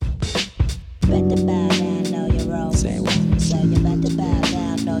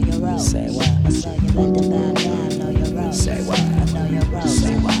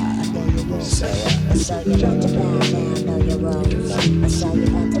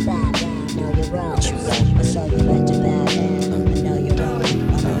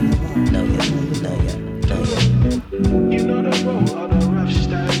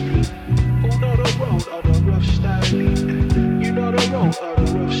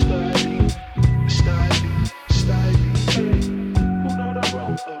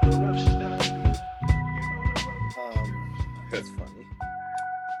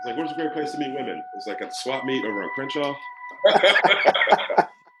great place to meet women. It's like a swap meet over on Crenshaw.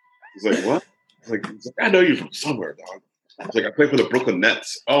 He's like, what? He's like, I know you from somewhere, dog. It's like, I play for the Brooklyn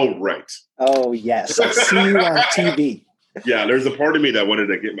Nets. Oh, right. Oh, yes. I see you on TV. Yeah, there's a part of me that wanted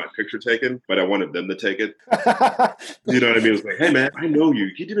to get my picture taken, but I wanted them to take it. You know what I mean? It was like, hey, man, I know you.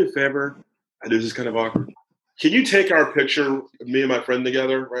 Can you do me a favor? And it was just kind of awkward. Can you take our picture of me and my friend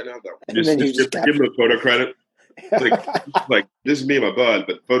together right now? Just give him a photo credit. Like, this is me and my bud,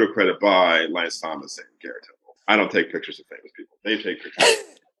 but photo credit by Lance Thomas and Garrett Temple. I don't take pictures of famous people. They take pictures.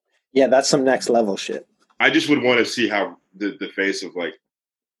 Yeah, that's some next level shit. I just would want to see how the face of like,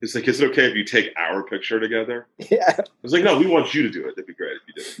 it's like, is it okay if you take our picture together? Yeah. I was like, no, we want you to do it. That'd be great if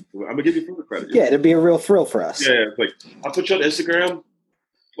you did it. I'm going to give you photo credit. Yeah, it'd be a real thrill for us. Yeah, it's like, I'll put you on Instagram,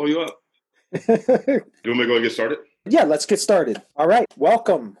 blow you up. You want me to go and get started? Yeah, let's get started. All right.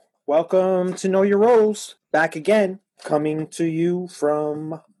 Welcome to Know Your Roles. Back again, coming to you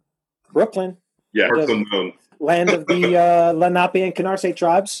from Brooklyn. Yeah, Brooklyn known. Land of the Lenape and Canarsie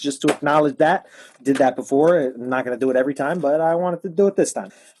tribes, just to acknowledge that. Did that before. I'm not going to do it every time, but I wanted to do it this time.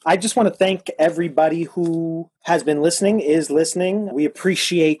 I just want to thank everybody who has been listening, is listening. We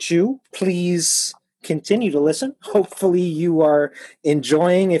appreciate you. Please continue to listen. Hopefully you are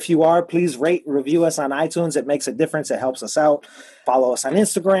enjoying. If you are, please rate and review us on iTunes. It makes a difference. It helps us out. Follow us on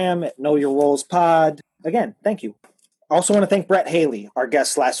Instagram at Know Your Roles Pod. Again, thank you. I also want to thank Brett Haley, our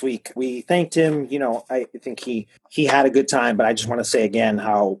guest last week. We thanked him. You know, I think he had a good time, but I just want to say again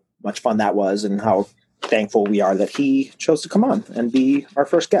how much fun that was and how thankful we are that he chose to come on and be our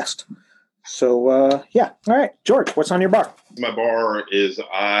first guest. So, yeah. All right, George, what's on your bar? My bar is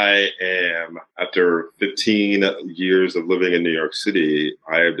after 15 years of living in New York City,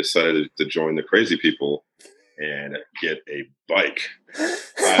 I have decided to join the crazy people and get a bike.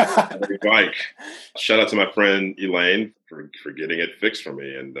 Shout out to my friend Elaine for getting it fixed for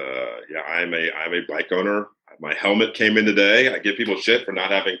me. And yeah, I'm a bike owner. My helmet came in today. I give people shit for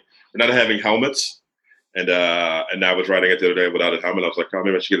not having helmets. And I was riding it the other day without a helmet. I was like, oh,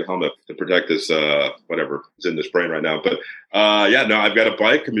 maybe I should get a helmet to protect this whatever is in this brain right now. But yeah, no, I've got a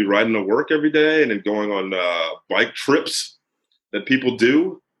bike. Can be riding to work every day and then going on bike trips that people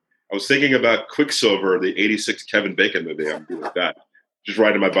do. I was thinking about Quicksilver, the 86 Kevin Bacon movie. I'm doing that. Just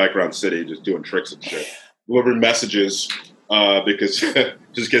riding my bike around the city, just doing tricks and shit. Delivering messages because just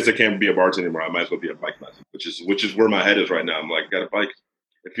in case I can't be a bartender anymore, I might as well be a bike message, which is where my head is right now. I'm like, got a bike.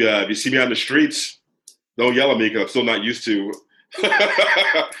 If you see me on the streets, don't yell at me because I'm still not used to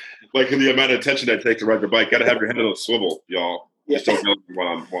like the amount of attention that takes to ride the bike. Got to have your head on a swivel, y'all. Yeah. Just don't yell at me while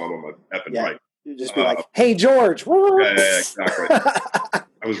I'm on my effing bike. You just be like, "Hey, George." Yeah, exactly.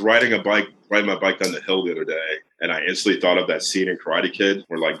 I was riding my bike down the hill the other day, and I instantly thought of that scene in Karate Kid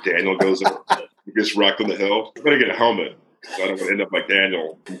where like Daniel goes and he gets rocked on the hill. I'm gonna get a helmet, so I don't want to end up like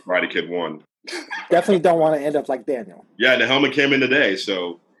Daniel from Karate Kid 1. Definitely don't want to end up like Daniel. Yeah, and the helmet came in today,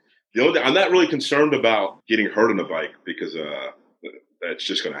 so I'm not really concerned about getting hurt on the bike because that's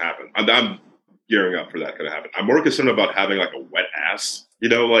just going to happen. I'm gearing up for that going to happen. I'm more concerned about having like a wet ass. You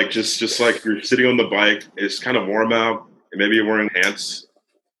know, like just like you're sitting on the bike, it's kind of warm out, and maybe you're wearing pants,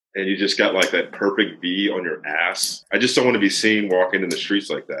 and you just got like that perfect V on your ass. I just don't want to be seen walking in the streets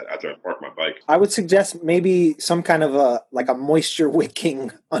like that after I park my bike. I would suggest maybe some kind of a moisture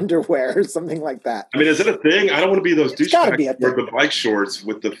wicking underwear or something like that. I mean, is it a thing? I don't want to be those douchebags wear the bike shorts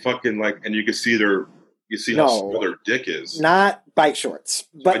with the fucking like, and you can see how small their dick is. Not bike shorts,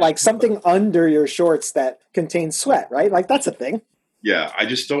 but like something under your shorts that contains sweat, right? Like that's a thing. Yeah, I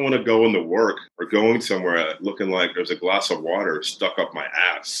just don't want to go into work or going somewhere looking like there's a glass of water stuck up my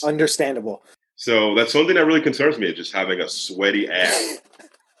ass. Understandable. So that's something that really concerns me, just having a sweaty ass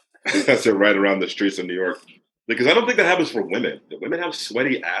as I ride around the streets of New York. Because I don't think that happens for women. Do women have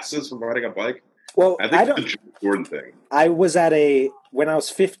sweaty asses from riding a bike? Well, I think it's a Jordan thing. I was when I was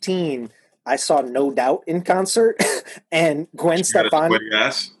 15, I saw No Doubt in concert, and Gwen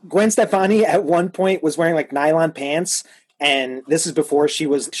Stefani at one point was wearing like nylon pants. And this is before she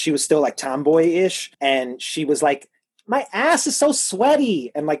was still like tomboy-ish, and she was like, "My ass is so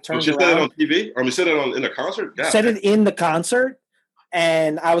sweaty," and like turned around. She said it on TV, or we said it in the concert. God. Said it in the concert,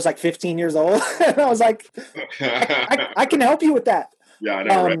 and I was like 15 years old, and I was like, I can help you with that." Yeah, I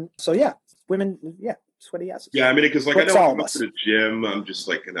know. Right? So yeah, women, yeah, sweaty asses. Yeah, I mean, because like I know when I go to the gym, I'm just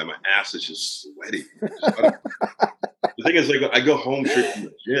like, and my ass is just sweaty. The thing is, like, I go home straight from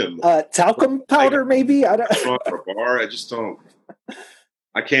the gym. Talcum powder, maybe. I don't. For a bar, I just don't.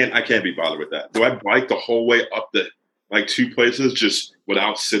 I can't be bothered with that. Do I bike the whole way up the like two places just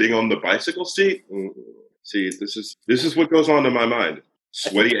without sitting on the bicycle seat? See, this is what goes on in my mind.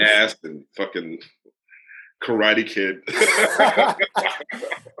 Sweaty ass and fucking Karate Kid.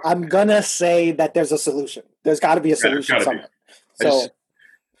 I'm gonna say that there's a solution. There's got to be a Yeah, solution gotta be. somewhere. So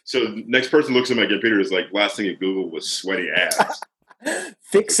So next person looks at my computer is like, last thing you Google was sweaty ass.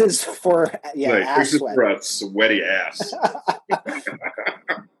 fixes for Like, ass fixes sweat. for a sweaty ass.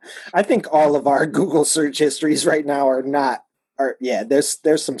 I think all of our Google search histories right now are not.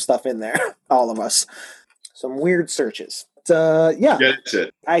 There's some stuff in there. All of us, some weird searches. Yeah, That's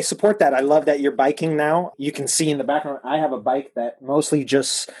it. I support that. I love that you're biking now. You can see in the background. I have a bike that mostly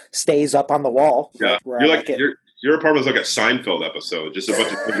just stays up on the wall. Yeah, where you're I like your apartment's like a Seinfeld episode. Just a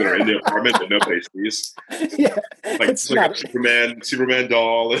bunch of things that are in the apartment that nobody sees. Yeah, Like it's like not, a Superman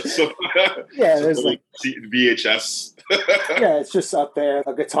doll. And stuff. Yeah, there's like VHS. yeah, it's just up there.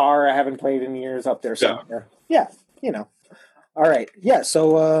 A guitar I haven't played in years up there somewhere. Yeah, you know. All right. Yeah,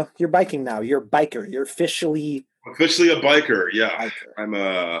 so you're biking now. You're a biker. You're officially A biker. Yeah,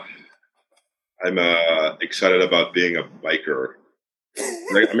 biker. I'm excited about being a biker.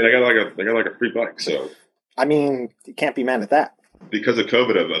 I mean, I got like a free bike, so. I mean, you can't be mad at that. Because of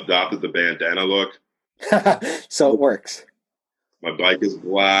COVID, I've adopted the bandana look. So it works. My bike is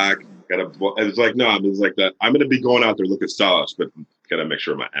black. It's like that. I'm going to be going out there looking stylish, but got to make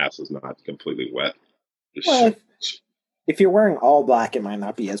sure my ass is not completely wet. Well, if you're wearing all black, it might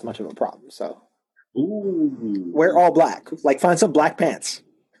not be as much of a problem. So, wear all black. Like, find some black pants.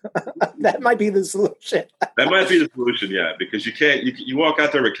 That might be the solution. That might be the solution, yeah, because you can't. You walk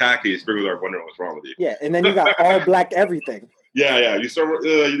out there with khakis, people are wondering what's wrong with you. Yeah, and then you got all black everything. Yeah. You start.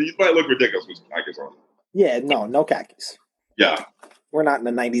 You might look ridiculous with khakis on. Yeah, no khakis. Yeah, we're not in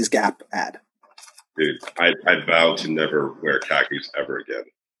a '90s Gap ad. Dude, I vow to never wear khakis ever again.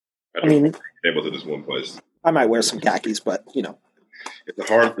 I mean, able to this one place. I might wear some khakis, but you know. It's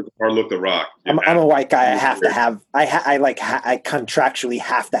a hard look to rock. I'm a white guy. I have to have. I contractually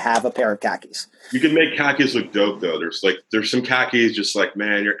have to have a pair of khakis. You can make khakis look dope though. There's some khakis just like,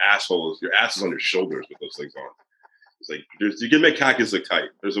 man, your ass is on your shoulders with those things on. It's like you can make khakis look tight.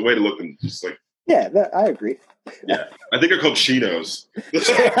 There's a way to look them just like. Yeah, I agree. Yeah, I think they're called chinos. It's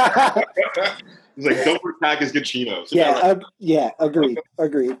like don't wear khakis, get chinos. Yeah, agreed.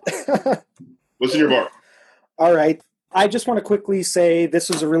 What's in your bar? All right. I just want to quickly say this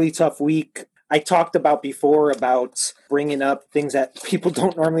was a really tough week. I talked about before about bringing up things that people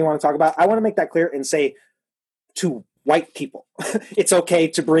don't normally want to talk about. I want to make that clear and say to white people, it's okay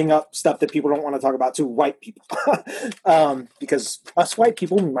to bring up stuff that people don't want to talk about to white people. Because us white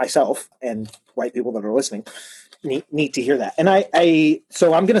people, myself, and white people that are listening need to hear that. And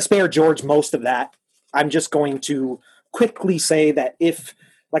so I'm going to spare George most of that. I'm just going to quickly say that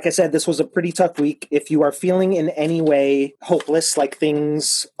like I said, this was a pretty tough week. If you are feeling in any way hopeless, like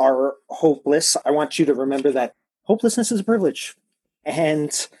things are hopeless, I want you to remember that hopelessness is a privilege. And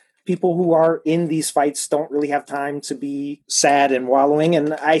people who are in these fights don't really have time to be sad and wallowing.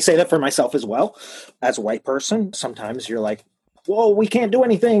 And I say that for myself as well. As a white person, sometimes you're like, whoa, we can't do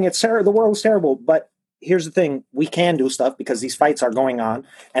anything. The world is terrible. But here's the thing. We can do stuff because these fights are going on.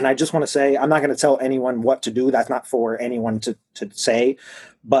 And I just want to say, I'm not going to tell anyone what to do. That's not for anyone to say.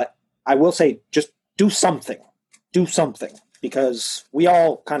 But I will say, just do something. Do something. Because we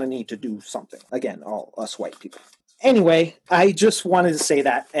all kind of need to do something. Again, all us white people. Anyway, I just wanted to say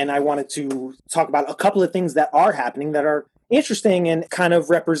that. And I wanted to talk about a couple of things that are happening that are interesting and kind of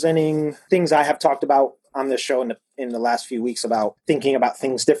representing things I have talked about on this show in the last few weeks about thinking about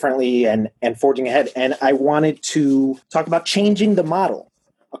things differently and forging ahead. And I wanted to talk about changing the model.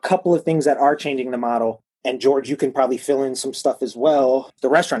 A couple of things that are changing the model. And George, you can probably fill in some stuff as well. The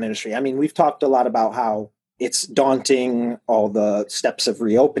restaurant industry. I mean, we've talked a lot about how it's daunting, all the steps of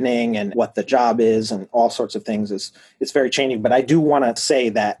reopening and what the job is and all sorts of things. It's very changing. But I do want to say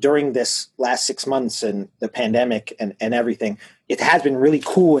that during this last 6 months and the pandemic and everything, it has been really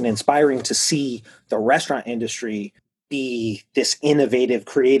cool and inspiring to see the restaurant industry be this innovative,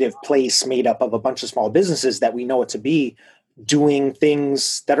 creative place made up of a bunch of small businesses that we know it to be, doing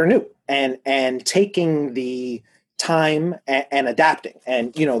things that are new and taking the time and adapting.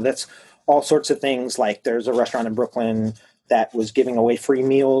 And, you know, that's all sorts of things. Like there's a restaurant in Brooklyn that was giving away free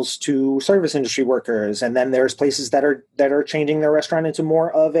meals to service industry workers. And then there's places that are changing their restaurant into more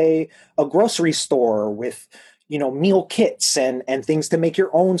of a grocery store with, you know, meal kits and things to make your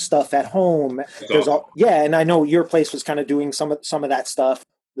own stuff at home. And I know your place was kind of doing some of that stuff.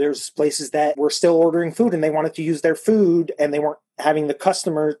 There's places that were still ordering food and they wanted to use their food and they weren't having the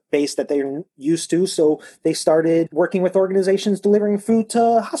customer base that they're used to. So they started working with organizations delivering food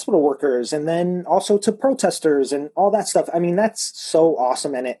to hospital workers and then also to protesters and all that stuff. I mean, that's so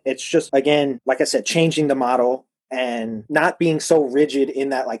awesome. And it's just, again, like I said, changing the model and not being so rigid in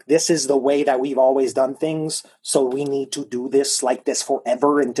that, like, this is the way that we've always done things, so we need to do this like this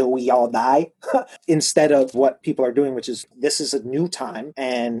forever until we all die, instead of what people are doing, which is this is a new time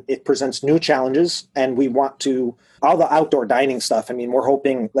and it presents new challenges, and we want to all the outdoor dining stuff. I mean, we're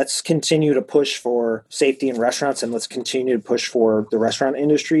hoping, let's continue to push for safety in restaurants, and let's continue to push for the restaurant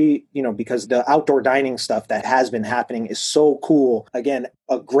industry, because the outdoor dining stuff that has been happening is so cool. Again,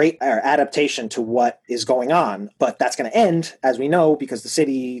 a great adaptation to what is going on, but that's going to end, as we know, because the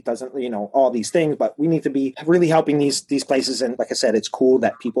city doesn't, all these things, but we need to be really helping these places. And like I said, it's cool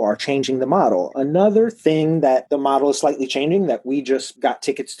that people are changing the model. Another thing that the model is slightly changing that we just got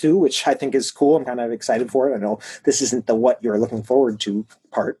tickets to, which I think is cool. I'm kind of excited for it. I know this isn't the what you're looking forward to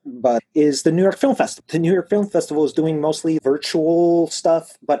part, but is the New York Film Festival. The New York Film Festival is doing mostly virtual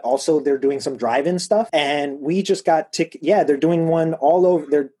stuff, but also they're doing some drive-in stuff. And we just got they're doing one all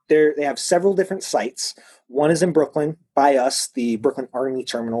over. They have several different sites. One is in Brooklyn by us, the Brooklyn Army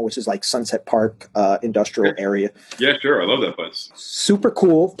Terminal, which is like Sunset Park industrial area. Yeah, sure. I love that place. Super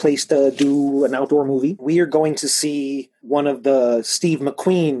cool place to do an outdoor movie. We are going to see one of the Steve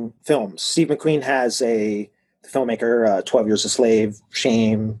McQueen films. Steve McQueen has a filmmaker, 12 Years a Slave,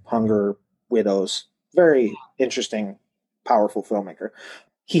 Shame, Hunger, Widows. Very interesting, powerful filmmaker.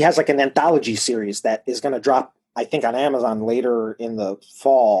 He has like an anthology series that is going to drop, I think, on Amazon later in the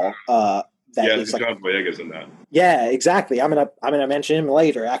fall. John Boyega's in that. Yeah, exactly. I'm gonna mention him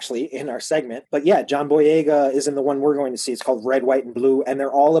later, actually, in our segment. But yeah, John Boyega is in the one we're going to see. It's called Red, White, and Blue, and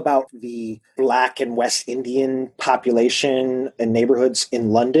they're all about the Black and West Indian population and neighborhoods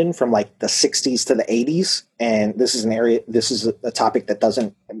in London from like the 60s to the 80s. And this is a topic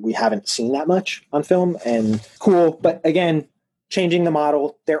that we haven't seen that much on film, and cool. But again, changing the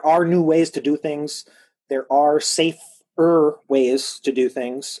model. There are new ways to do things. There are safer ways to do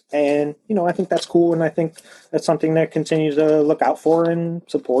things, and I think that's cool, and I think that's something that continues to look out for and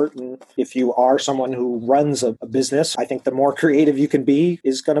support. And if you are someone who runs a business, I think the more creative you can be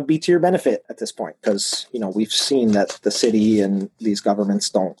is going to be to your benefit at this point, because we've seen that the city and these governments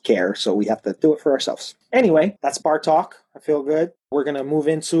don't care, so we have to do it for ourselves. Anyway, that's bar talk. I feel good. We're going to move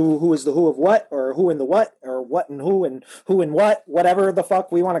into who is the who of what, or who in the what, or what and who and what, whatever the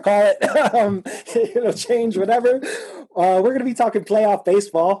fuck we want to call it. It'll change, whatever. We're going to be talking playoff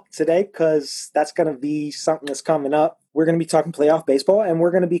baseball today, because that's going to be something that's coming up. We're going to be talking playoff baseball, and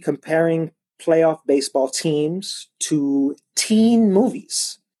we're going to be comparing playoff baseball teams to teen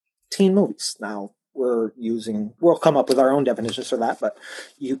movies. Teen movies. Now, we'll come up with our own definitions for that, but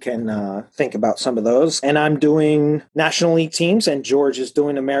you can think about some of those. And I'm doing National League teams, and George is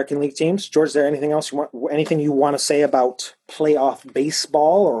doing American League teams. George, is there anything else anything you want to say about playoff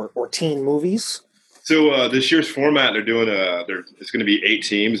baseball or teen movies? So this year's format, they're doing it's going to be 8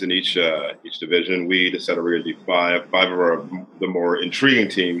 teams in each division. We decided we're going to do 5 of the more intriguing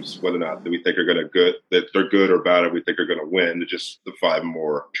teams, whether or not that we think that they're good or bad, or we think are going to win. They're just the 5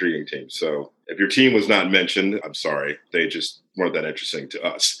 more intriguing teams. So if your team was not mentioned, I'm sorry, they just weren't that interesting to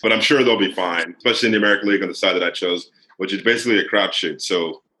us. But I'm sure they'll be fine, especially in the American League on the side that I chose, which is basically a crapshoot.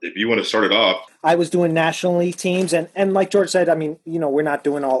 So if you want to start it off. I was doing National League teams, and like George said, I mean, we're not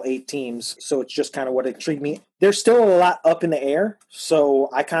doing all 8 teams, so it's just kind of what intrigued me. There's still a lot up in the air, so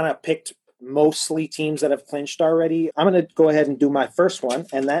I kind of picked mostly teams that have clinched already. I'm going to go ahead and do my first one,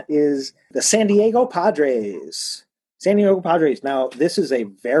 and that is the San Diego Padres. San Diego Padres. Now, this is a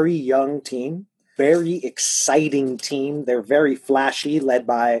very young team, very exciting team. They're very flashy, led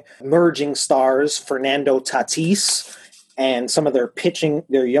by emerging stars Fernando Tatis, and some of their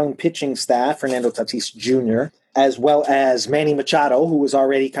young pitching staff, Fernando Tatis Jr., as well as Manny Machado, who was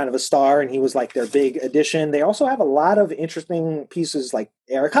already kind of a star, and he was like their big addition. They also have a lot of interesting pieces, like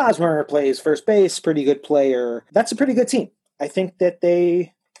Eric Hosmer plays first base, pretty good player. That's a pretty good team. I think that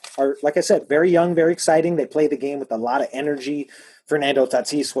they are, like I said, very young, very exciting. They play the game with a lot of energy. Fernando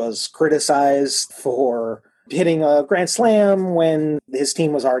Tatis was criticized for hitting a grand slam when his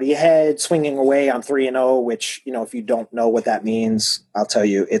team was already ahead, swinging away on 3-0, which, if you don't know what that means, I'll tell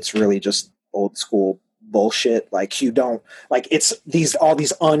you, it's really just old school bullshit. Like, it's all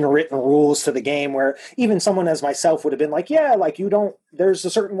these unwritten rules to the game where even someone as myself would have been like, yeah, like there's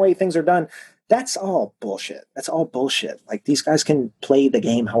a certain way things are done. That's all bullshit. That's all bullshit. Like, these guys can play the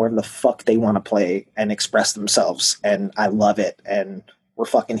game however the fuck they want to play and express themselves. And I love it. And we're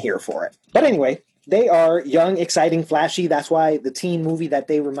fucking here for it. But anyway, they are young, exciting, flashy. That's why the teen movie that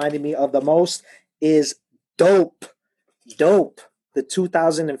they reminded me of the most is Dope. Dope. The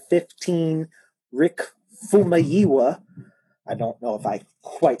 2015 Rick Famuyiwa. I don't know if I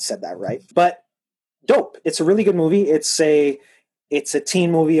quite said that right, but Dope. It's a really good movie. It's a It's a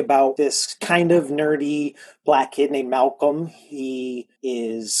teen movie about this kind of nerdy black kid named Malcolm. He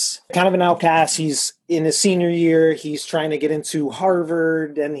is kind of an outcast. He's in his senior year. He's trying to get into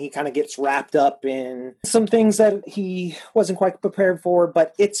Harvard, and he kind of gets wrapped up in some things that he wasn't quite prepared for.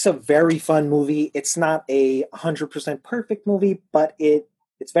 But it's a very fun movie. It's not a 100% perfect movie, but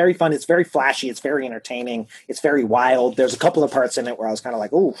it's very fun. It's very flashy. It's very entertaining. It's very wild. There's a couple of parts in it where I was kind of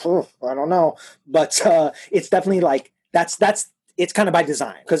like, oh, I don't know. But it's definitely like that's it's kind of by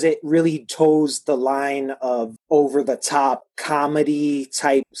design because it really toes the line of over the top comedy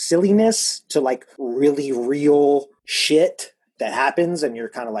type silliness to like really real shit that happens, and you're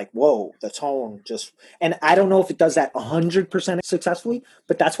kind of like, whoa, the tone just. And I don't know if it does that 100% successfully,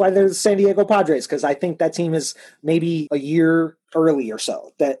 but that's why there's San Diego Padres, because I think that team is maybe a year early or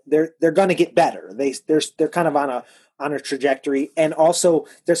so that they're going to get better. They're kind of on a trajectory. And also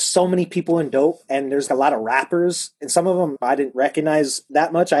there's so many people in Dope, and there's a lot of rappers, and some of them I didn't recognize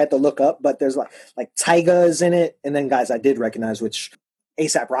that much. I had to look up, but there's like Tyga is in it, and then guys I did recognize, which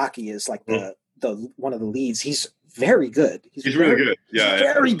A$AP Rocky is like the one of the leads. He's very good. He's really good. Yeah,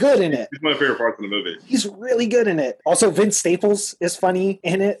 very good in it. He's my favorite part of the movie. He's really good in it. Also, Vince Staples is funny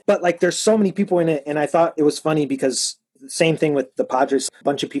in it, but like there's so many people in it, and I thought it was funny because same thing with the Padres. A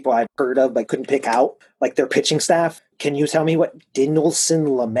bunch of people I've heard of but couldn't pick out, like their pitching staff. Can you tell me what Dinelson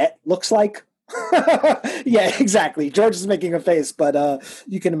Lamet looks like? Yeah, exactly. George is making a face, but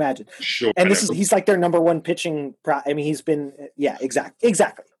you can imagine. Sure. And he's like their number one pitching. I mean, he's been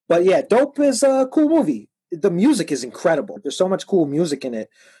exactly. But yeah, Dope is a cool movie. The music is incredible. There's so much cool music in it.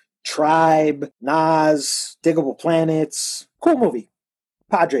 Tribe, Nas, Diggable Planets. Cool movie.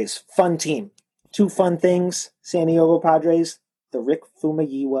 Padres, fun team. Two fun things. San Diego Padres, the Rick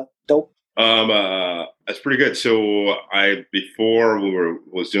Fumigawa. Dope. That's pretty good. So before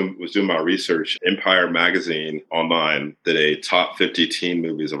was doing my research, Empire Magazine online did a top 50 teen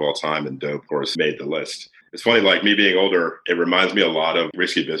movies of all time, and Dope, of course, made the list. It's funny, like me being older, it reminds me a lot of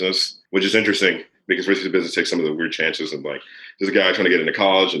Risky Business, which is interesting because Risky Business takes some of the weird chances, and like there's a guy trying to get into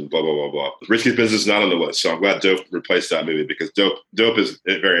college and blah blah blah blah. Risky Business is not on the list, so I'm glad Dope replaced that movie because Dope is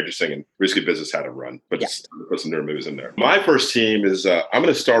very interesting, and Risky Business had a run, but it's put some nerd movies in there. My first team is I'm going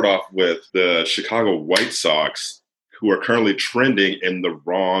to start off with the Chicago White Sox, who are currently trending in the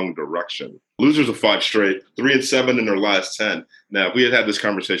wrong direction. Losers of 5 straight, 3-7 in their last 10. Now, if we had this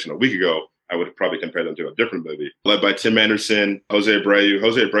conversation a week ago, I would probably compare them to a different movie. Led by Tim Anderson, Jose Abreu.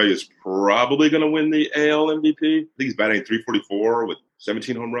 Jose Abreu is probably going to win the AL MVP. I think he's batting .344 with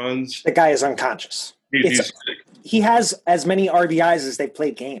 17 home runs. The guy is unconscious. He has as many RBIs as they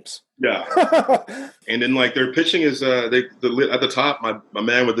played games. Yeah. And then like their pitching is at the top, my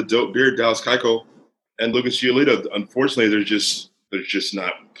man with the dope beard, Dallas Keuchel, and Lucas Giolito. Unfortunately, they're just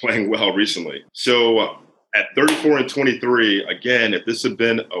not playing well recently. So at 34-23, again, if this had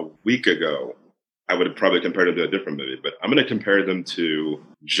been a week ago, I would have probably compared them to a different movie. But I'm going to compare them to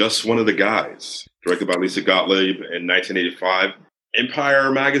Just One of the Guys, directed by Lisa Gottlieb in 1985.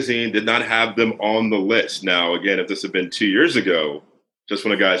 Empire Magazine did not have them on the list. Now, again, if this had been 2 years ago, Just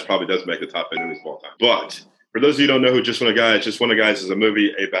One of the Guys probably does make the top 10 movies of all time. But for those of you who don't know who Just One of the Guys, Just One of the Guys is a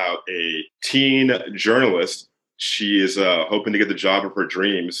movie about a teen journalist. She is hoping to get the job of her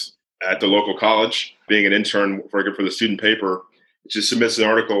dreams at the local college, being an intern working for the student paper. She submits an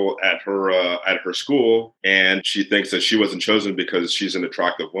article at her school, and she thinks that she wasn't chosen because she's an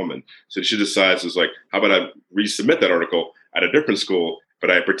attractive woman. So she decides, is like, how about I resubmit that article at a different school,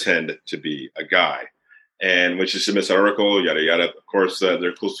 but I pretend to be a guy. And when she submits that article, yada, yada, of course,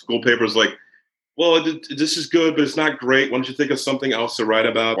 their school paper is like, well, this is good, but it's not great. Why don't you think of something else to write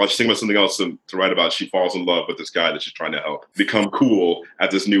about? While she's thinking about something else to write about, she falls in love with this guy that she's trying to help become cool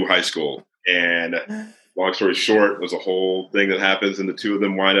at this new high school. And long story short, there's a whole thing that happens, and the two of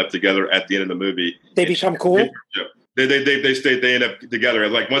them wind up together at the end of the movie. They become cool? They end up together.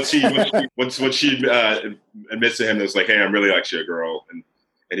 Like once she admits to him, it's like, hey, I'm really actually a girl.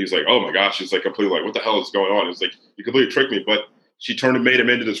 And he's like, oh my gosh. He's like completely like, what the hell is going on? It's like, you completely tricked me. But she made him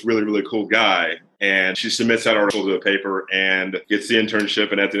into this really, really cool guy. And she submits that article to the paper and gets the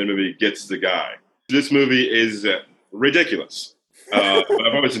internship. And at the end of the movie, gets the guy. This movie is ridiculous. But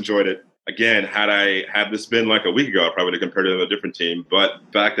I've always enjoyed it. Again, had this been like a week ago, I probably would have compared it to a different team. But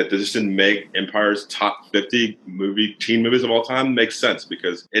the fact that this didn't make Empire's top 50 teen movies of all time makes sense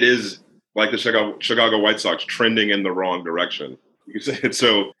because it is like the Chicago White Sox trending in the wrong direction.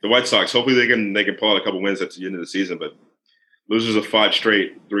 So the White Sox, hopefully they can pull out a couple wins at the end of the season, but losers of 5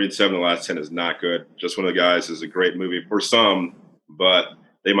 straight, 3-7 in the last 10 is not good. Just One of the Guys is a great movie for some, but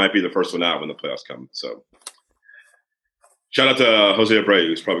they might be the first one out when the playoffs come. So shout out to Jose Abreu,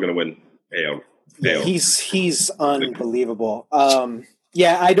 who's probably going to win AL Yeah, he's unbelievable.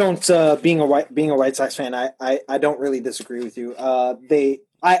 Yeah, I don't. Being a White Sox fan, I don't really disagree with you.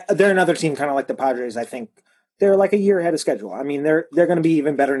 They're another team kind of like the Padres. I think they're like a year ahead of schedule. I mean, they're going to be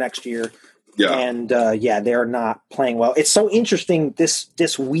even better next year. Yeah. And they're not playing well. It's so interesting,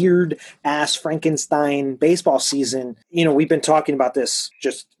 this weird ass Frankenstein baseball season. You know, we've been talking about this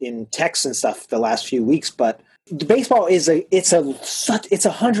just in text and stuff the last few weeks, but the baseball it's a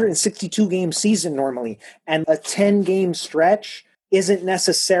 162 game season normally, and a 10 game stretch isn't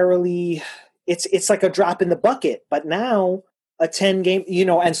necessarily it's like a drop in the bucket. But now a 10 game,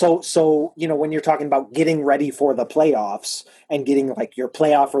 and so when you're talking about getting ready for the playoffs and getting like your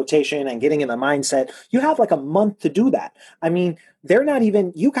playoff rotation and getting in the mindset, you have like a month to do that. I mean,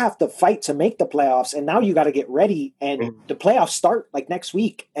 you have to fight to make the playoffs, and now you got to get ready, and the playoffs start like next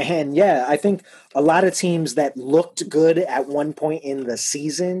week. And yeah, I think a lot of teams that looked good at one point in the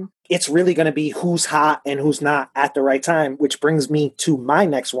season, it's really going to be who's hot and who's not at the right time, which brings me to my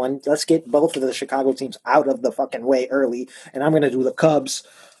next one. Let's get both of the Chicago teams out of the fucking way early, and I'm going to do the Cubs,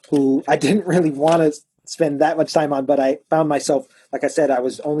 who I didn't really want to spend that much time on, but I found myself, like I said, I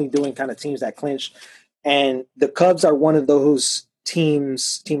was only doing kind of teams that clinched, and the Cubs are one of those team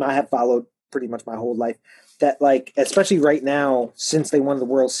I have followed pretty much my whole life that, like, especially right now since they won the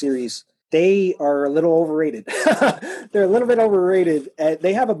World Series, they are a little overrated. They're a little bit overrated.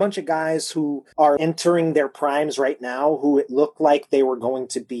 They have a bunch of guys who are entering their primes right now who it looked like they were going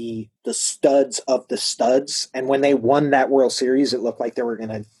to be the studs of the studs. And when they won that World Series, it looked like they were going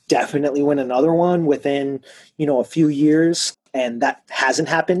to definitely win another one within, a few years. And that hasn't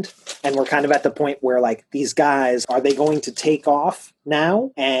happened. And we're kind of at the point where, like, these guys, are they going to take off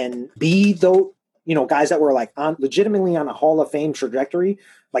now and be those, guys that were like legitimately on a Hall of Fame trajectory?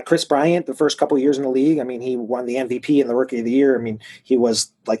 Like Chris Bryant, the first couple of years in the league, I mean, he won the MVP and the Rookie of the Year. I mean, he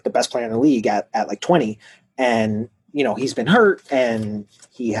was like the best player in the league at like 20. And, he's been hurt and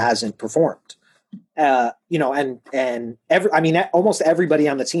he hasn't performed. Almost everybody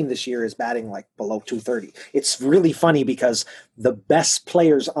on the team this year is batting like below 230. It's really funny because the best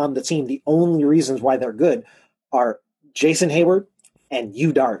players on the team, the only reasons why they're good, are Jason Hayward and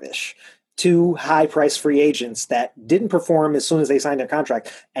Yu Darvish, two high-priced free agents that didn't perform as soon as they signed their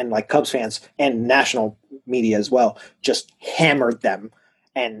contract, and like Cubs fans and national media as well just hammered them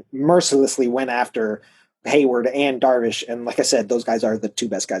and mercilessly went after Hayward and Darvish. And like I said, those guys are the two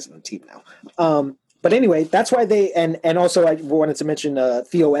best guys on the team now. But anyway, that's why they and also I wanted to mention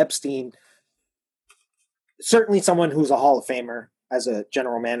Theo Epstein, certainly someone who's a Hall of Famer as a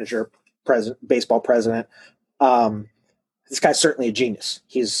general manager, baseball president. This guy's certainly a genius.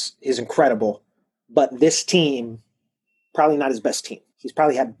 He's incredible. But this team, probably not his best team. He's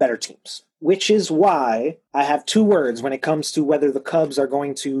probably had better teams, which is why I have two words when it comes to whether the Cubs are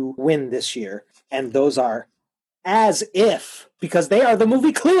going to win this year. And those are as if, because they are the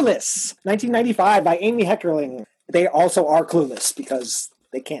movie Clueless, 1995 by Amy Heckerling. They also are clueless because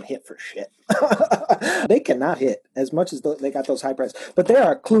they can't hit for shit. They cannot hit as much as they got those high prices. But they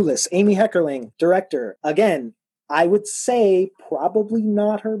are clueless. Amy Heckerling, director. Again, I would say probably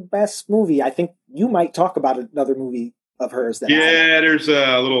not her best movie. I think you might talk about another movie of hers. There's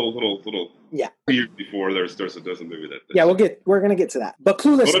a little. Yeah. Years before there's a movie that. Yeah, we're gonna get to that. But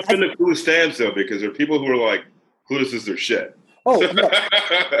Clueless. Well, it's been the Clueless stands though, because there are people who are like, Clueless is their shit. Oh, look,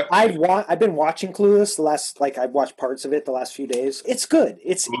 I've been watching Clueless I've watched parts of it the last few days. It's good.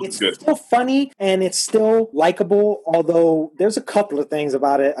 It's good. Still funny and it's still likable, although there's a couple of things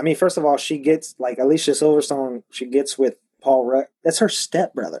about it. I mean, first of all, she gets, like, Alicia Silverstone, she gets with Paul Rudd. That's her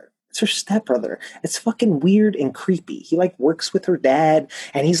stepbrother. It's her stepbrother. It's fucking weird and creepy. He, like, works with her dad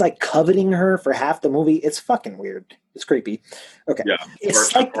and he's, like, coveting her for half the movie. It's fucking weird. It's creepy. Okay. Yeah,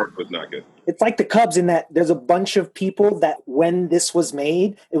 part was not good. It's like the Cubs in that there's a bunch of people that when this was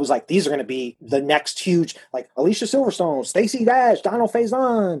made, it was like, these are going to be the next huge, like Alicia Silverstone, Stacey Dash, Donald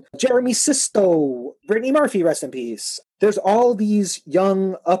Faison, Jeremy Sisto, Brittany Murphy, rest in peace. There's all these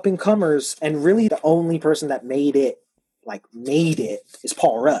young up-and-comers, and really the only person that made it is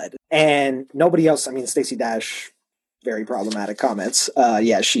Paul Rudd. And nobody else, I mean, Stacey Dash, very problematic comments.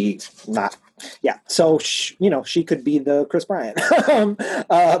 So, she could be the Chris Bryant.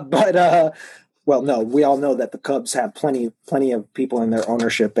 Well, no, we all know that the Cubs have plenty of people in their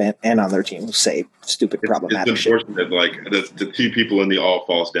ownership and on their tean who say stupid, problematic shit. It's unfortunate, like, the two people in the All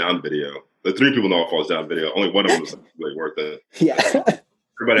Falls Down video, the three people in the All Falls Down video, only one of them was really worth it. Yeah.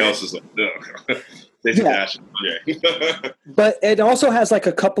 Everybody else is like, ugh. Dash. But it also has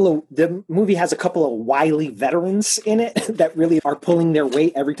the movie has a couple of wily veterans in it that really are pulling their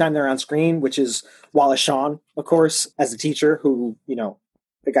weight every time they're on screen, which is Wallace Shawn, of course, as a teacher who,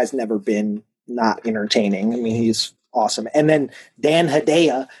 the guy's never been not entertaining. I mean, he's awesome. And then Dan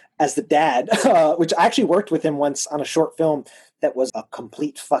Hedaya as the dad, which I actually worked with him once on a short film that was a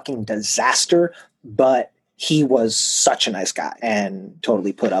complete fucking disaster, but he was such a nice guy and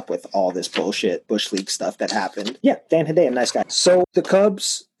totally put up with all this bullshit Bush League stuff that happened. Yeah, Dan Hedaya, nice guy. So the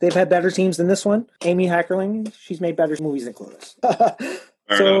Cubs, they've had better teams than this one. Amy Heckerling, she's made better movies than Clueless.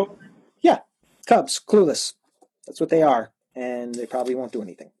 So, yeah, Cubs, Clueless. That's what they are, and they probably won't do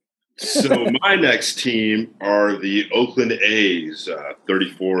anything. So my next team are the Oakland A's,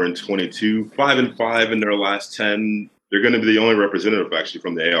 34-22, 5-5 in their last 10. They're going to be the only representative actually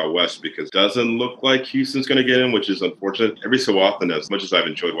from the AL West because it doesn't look like Houston's going to get in, which is unfortunate. Every so often, as much as I've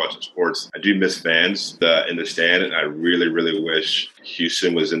enjoyed watching sports, I do miss fans in the stand, and I really, really wish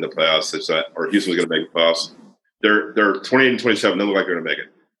Houston was in the playoffs, or Houston was going to make the playoffs. They're 28-27. They look like they're going to make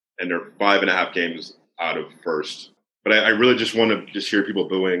it, and they're 5.5 games out of first. But I really just want to just hear people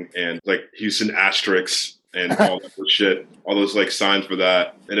booing and like Houston asterisks and all that shit, all those like signs for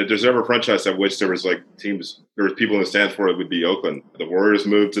that. And if there's ever a franchise I wish there was like teams, there was people in the stands for, it would be Oakland. The Warriors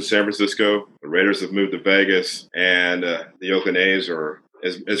moved to San Francisco. The Raiders have moved to Vegas, and the Oakland A's are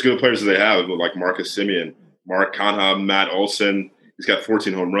as good players as they have, like Marcus Semien, Mark Canha, Matt Olson. He's got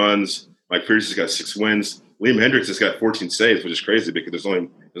 14 home runs. Mike Pierce has got 6 wins. Liam Hendricks has got 14 saves, which is crazy because there's only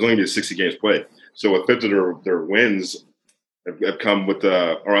been 60 games played. So a fifth of their wins have come with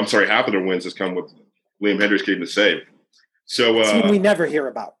half of their wins has come with Liam Hendricks getting the save. So a team we never hear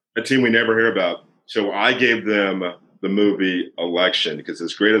about. A team we never hear about. So I gave them the movie Election because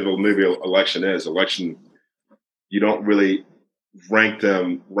as great as the movie Election is, you don't really rank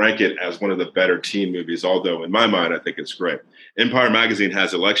it as one of the better teen movies, although in my mind I think it's great. Empire Magazine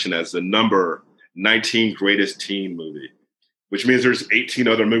has Election as the number 19 greatest teen movie, which means there's 18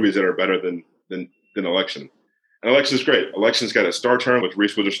 other movies that are better than Election. And Election's great. Election's got a star turn with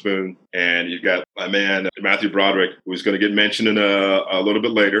Reese Witherspoon, and you've got my man Matthew Broderick, who's going to get mentioned in a little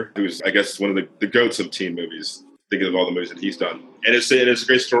bit later, who's I guess one of the goats of teen movies, thinking of all the movies that he's done. And it's a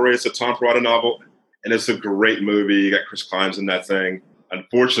great story. It's a Tom Perrotta novel, and it's a great movie. You got Chris Klimes in that thing.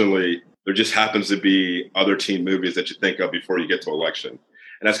 Unfortunately, there just happens to be other teen movies that you think of before you get to Election.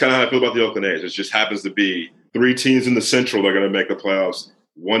 And that's kind of how I feel about the Oakland A's. It just happens to be 3 teams in the Central that are going to make the playoffs,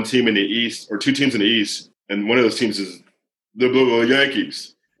 1 team in the East, or 2 teams in the East, and one of those teams is the Blue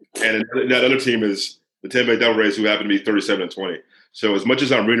Yankees. And that other team is the Tampa Bay Devil Rays, who happen to be 37-20. So as much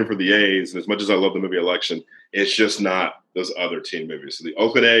as I'm rooting for the A's, and as much as I love the movie Election, it's just not those other team movies. So the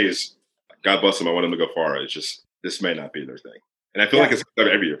Oakland A's, God bless them, I want them to go far. It's just, this may not be their thing. And I feel like it's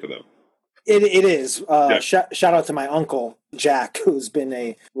every year for them. It is. Shout out to my uncle, Jack, who's been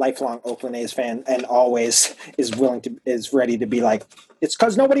a lifelong Oakland A's fan and always is ready to be like, it's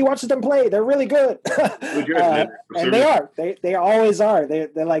because nobody watches them play. They're really good. Really good and they are. They always are. They're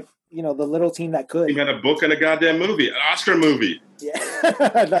like, the little team that could. He had a book and a goddamn movie, an Oscar movie.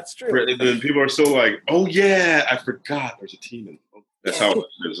 Yeah, that's true. And then people are still like, oh, yeah, I forgot there's a team. That's how it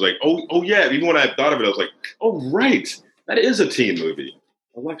was like, oh, yeah. Even when I thought of it, I was like, oh, right. That is a teen movie.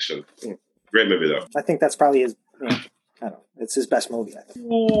 Election. Great movie, though. I think that's probably his, I don't know. It's his best movie, I think.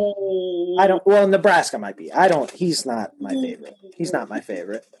 Well, Nebraska might be. He's not my favorite. He's not my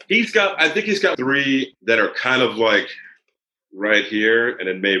favorite. I think he's got 3 that are kind of like right here, and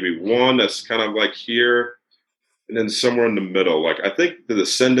then maybe 1 that's kind of like here, and then somewhere in the middle. Like, I think The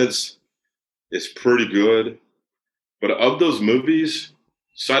Descendants is pretty good, but of those movies,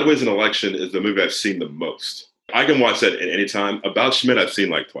 Sideways and Election is the movie I've seen the most. I can watch that at any time. About Schmidt, I've seen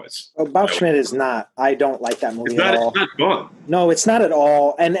like twice. About Schmidt is not. I don't like that movie at all. It's not fun. No, it's not at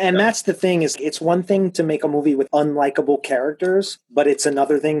all. And that's the thing is, it's one thing to make a movie with unlikable characters, but it's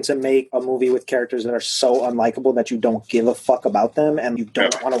another thing to make a movie with characters that are so unlikable that you don't give a fuck about them and you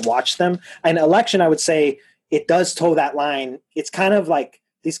don't want to watch them. And Election, I would say, it does toe that line. It's kind of like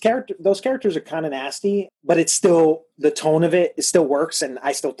those characters are kind of nasty, but it's still, the tone of it still works, and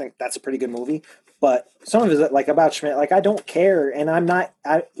I still think that's a pretty good movie. But some of it, like About Schmidt, like I don't care, and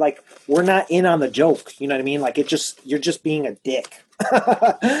we're not in on the joke. You know what I mean? Like you're just being a dick.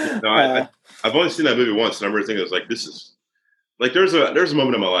 I've only seen that movie once, and I remember thinking, I was like, this is like there's a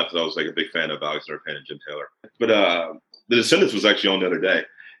moment in my life that I was like a big fan of Alexander Payne and Jim Taylor. But The Descendants was actually on the other day.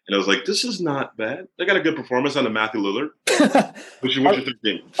 And I was like, this is not bad. They got a good performance on the Matthew Lillard. What's your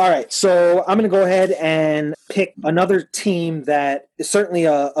 13? All right, so I'm going to go ahead and pick another team that is certainly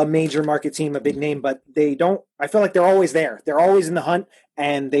a major market team, a big name, but I feel like they're always there. They're always in the hunt,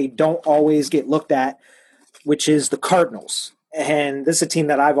 and they don't always get looked at, which is the Cardinals. And this is a team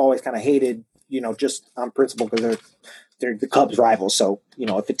that I've always kind of hated, just on principle, because they're the Cubs rivals. So,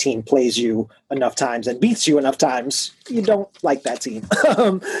 if a team plays you enough times and beats you enough times, you don't like that team.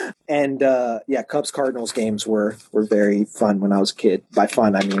 Cubs Cardinals games were very fun when I was a kid. By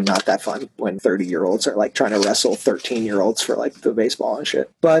fun, I mean not that fun when 30-year-olds are like trying to wrestle 13-year-olds for like the baseball and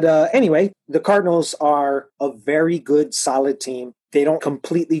shit. But anyway, the Cardinals are a very good, solid team. They don't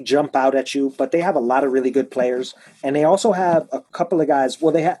completely jump out at you, but they have a lot of really good players. And they also have a couple of guys.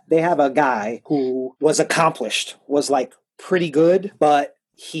 Well, they have a guy who was accomplished, was like pretty good, but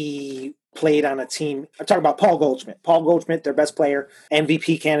he played on a team. I'm talking about Paul Goldschmidt. Paul Goldschmidt, their best player,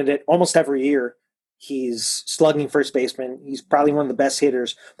 MVP candidate almost every year. He's slugging first baseman. He's probably one of the best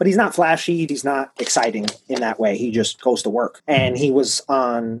hitters, but he's not flashy. He's not exciting in that way. He just goes to work. And he was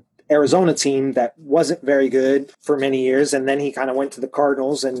on Arizona team that wasn't very good for many years, and then he kind of went to the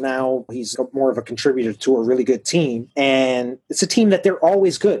Cardinals, and now he's more of a contributor to a really good team. And it's a team that they're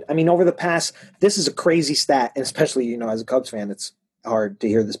always good. I mean, over the past, this is a crazy stat, and especially, as a Cubs fan, it's hard to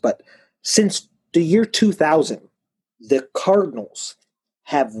hear this, but since the year 2000, the Cardinals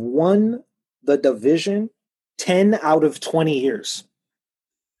have won the division 10 out of 20 years.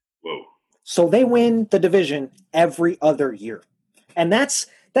 Whoa. So they win the division every other year. And that's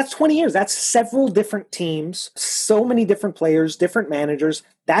 20 years. That's several different teams, so many different players, different managers.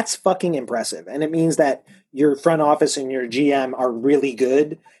 That's fucking impressive. And it means that your front office and your GM are really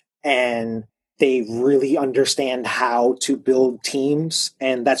good and they really understand how to build teams.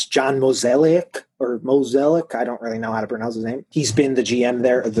 And that's John Mozeliak. I don't really know how to pronounce his name. He's been the GM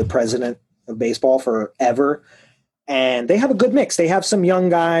there, the president of baseball forever. And they have a good mix. They have some young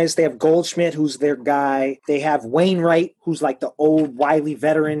guys. They have Goldschmidt, who's their guy. They have Wainwright, who's like the old wily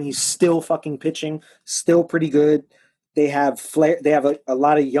veteran. He's still fucking pitching, still pretty good. They have They have a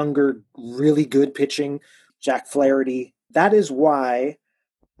lot of younger, really good pitching. Jack Flaherty. That is why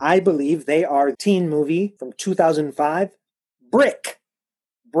I believe they are a teen movie from 2005, Brick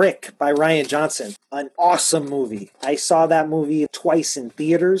by Rian Johnson. An awesome movie. I saw that movie twice in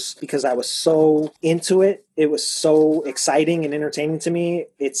theaters because I was so into it. It was so exciting and entertaining to me.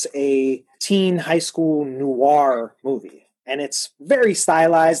 It's a teen high school noir movie. And it's very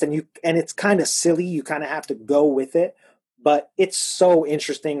stylized and it's kind of silly. You kind of have to go with it. But it's so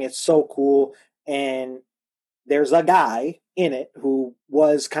interesting. It's so cool. And there's a guy in it who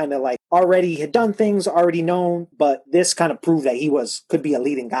was kind of like already had done things, already known, but this kind of proved that he could be a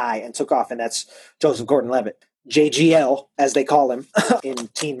leading guy and took off, and that's Joseph Gordon-Levitt. JGL, as they call him in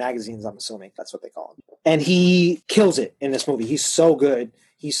teen magazines, I'm assuming that's what they call him. And he kills it in this movie. He's so good.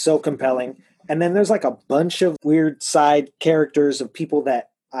 He's so compelling. And then there's like a bunch of weird side characters of people that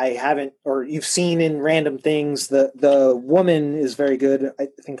I haven't, or you've seen in random things. The woman is very good. I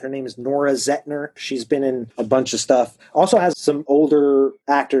think her name is Nora Zetner. She's been in a bunch of stuff. Also has some older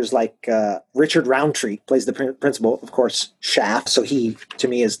actors like Richard Roundtree plays the principal, of course, Shaft. So he, to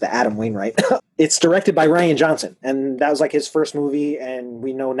me, is the Adam Wainwright. It's directed by Rian Johnson, and that was like his first movie. And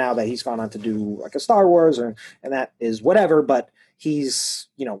we know now that he's gone on to do like a Star Wars, and that is whatever. But he's,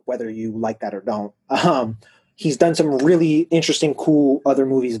 whether you like that or don't. He's done some really interesting, cool other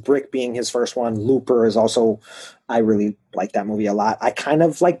movies, Brick being his first one. Looper is also, I really like that movie a lot. I kind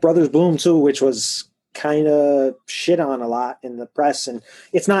of like Brothers Bloom too, which was kind of shit on a lot in the press. And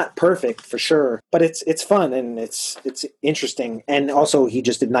it's not perfect for sure, but it's fun and it's interesting. And also he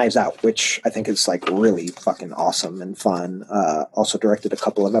just did Knives Out, which I think is like really fucking awesome and fun. Also directed a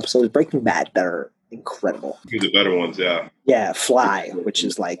couple of episodes of Breaking Bad that are incredible. The better ones, yeah. Yeah, Fly, which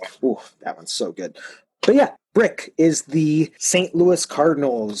is like, ooh, that one's so good. But yeah, Brick is the St. Louis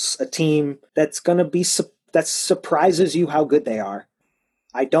Cardinals, a team that's going to be that surprises you how good they are.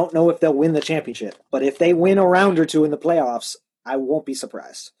 I don't know if they'll win the championship, but if they win a round or two in the playoffs, I won't be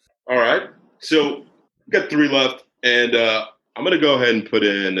surprised. All right. So we've got 3 left, and I'm going to go ahead and put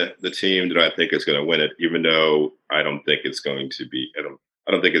in the team that I think is going to win it, even though I don't think it's going to be. I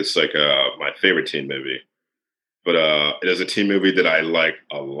don't think it's like my favorite team movie, but it is a team movie that I like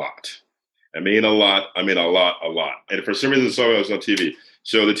a lot. I mean a lot. And for some reason, I saw it was on TV.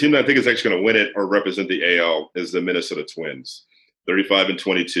 So the team that I think is actually going to win it or represent the AL is the Minnesota Twins,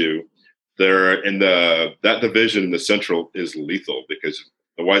 35-22. They're in that division in the Central is lethal because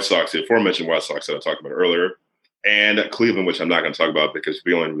the White Sox, the aforementioned White Sox that I talked about earlier, and Cleveland, which I'm not going to talk about because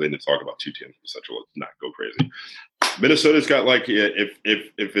we only really need to talk about 2 teams in the Central. Let's not go crazy. Minnesota's got like if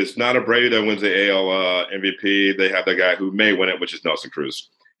it's not Abreu that wins the AL MVP, they have that guy who may win it, which is Nelson Cruz.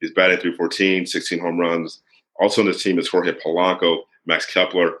 He's batting .314, 16 home runs. Also on this team is Jorge Polanco, Max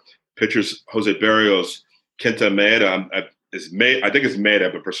Kepler, pitchers Jose Barrios, Kenta Maeda. I think it's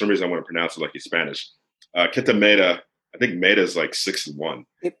Maeda, but for some reason I want to pronounce it like he's Spanish. Kenta Maeda, I think Maeda is like 6-1.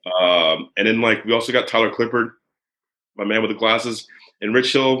 And then like we also got Tyler Clippard, my man with the glasses, and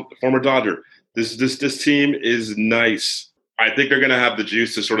Rich Hill, former Dodger. This team is nice. I think they're going to have the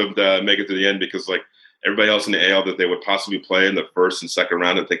juice to sort of make it to the end because like everybody else in the AL that they would possibly play in the first and second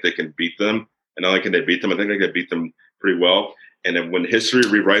round, I think they can beat them. And not only can they beat them, I think they can beat them pretty well. And then when history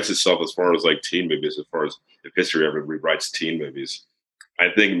rewrites itself as far as like teen movies, as far as if history ever rewrites teen movies, I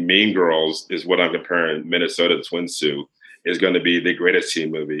think Mean Girls is what I'm comparing Minnesota Twins to, is going to be the greatest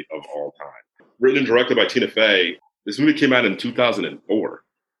teen movie of all time. Written and directed by Tina Fey, this movie came out in 2004,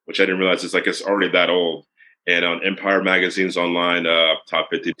 which I didn't realize it's already that old. And on Empire Magazine's online top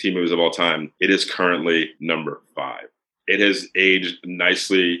 50 teen movies of all time, it is currently number 5. It has aged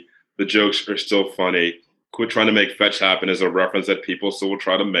nicely. The jokes are still funny. Quit trying to make fetch happen as a reference that people still will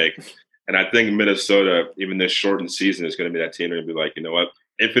try to make. And I think Minnesota, even this shortened season, is going to be that team going to be like, you know what?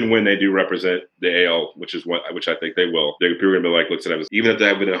 If and when they do represent the AL, which I think they will, they're going to be like, looks at it, even if they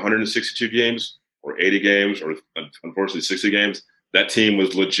have been 162 games or 80 games or unfortunately 60 games, that team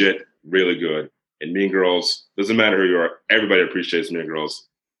was legit really good. And Mean Girls, doesn't matter who you are, everybody appreciates Mean Girls.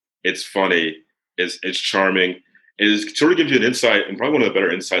 It's funny, it's charming. It sort of gives you an insight, and probably one of the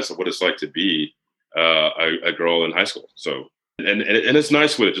better insights of what it's like to be a girl in high school. So, and it's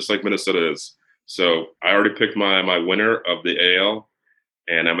nice with it, just like Minnesota is. So I already picked my winner of the AL,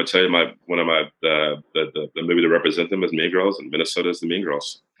 and I'm gonna tell you the movie to represent them is Mean Girls, and Minnesota is the Mean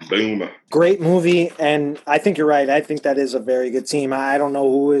Girls. Boom. Great movie, and I think you're right. I think that is a very good team. I don't know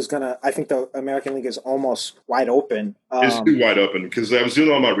who is gonna. I think the American League is almost wide open. It's too wide open because I was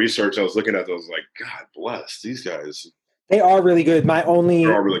doing all my research. I was looking at those, like, God bless these guys. They are really good. My only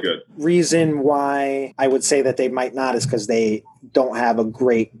really good reason why I would say that they might not is because they don't have a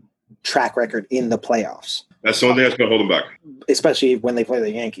great track record in the playoffs. That's the only thing that's going to hold them back. Especially when they play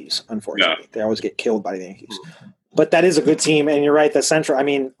the Yankees, unfortunately. Yeah. They always get killed by the Yankees. But that is a good team, and you're right, the Central. I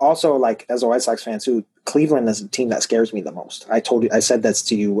mean, also, like, as a White Sox fan, too, Cleveland is a team that scares me the most. I said that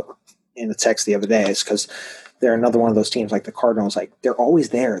to you in a text the other day, is because they're another one of those teams like the Cardinals. Like, they're always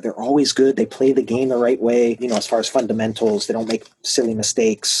there. They're always good. They play the game the right way, as far as fundamentals. They don't make silly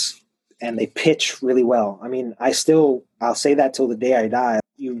mistakes, and they pitch really well. I mean, I'll say that till the day I die.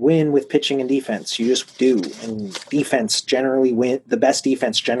 You win with pitching and defense. You just do. And defense generally the best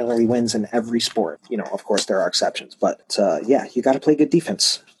defense generally wins in every sport. Of course, there are exceptions. But, you got to play good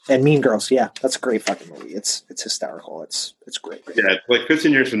defense. And Mean Girls, yeah, that's a great fucking movie. It's hysterical. It's great. Yeah, like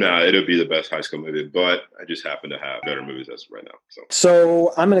 15 years from now, it'll be the best high school movie. But I just happen to have better movies as of right now.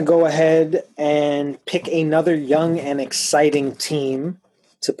 So I'm going to go ahead and pick another young and exciting team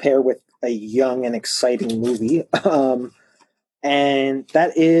to pair with a young and exciting movie. And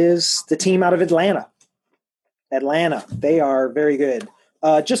that is the team out of Atlanta. Atlanta. They are very good.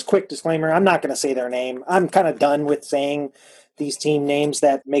 Just quick disclaimer, I'm not going to say their name. I'm kind of done with saying these team names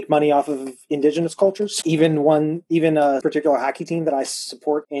that make money off of indigenous cultures. Even a particular hockey team that I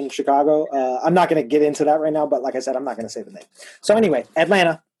support in Chicago. I'm not going to get into that right now, but like I said, I'm not going to say the name. So anyway,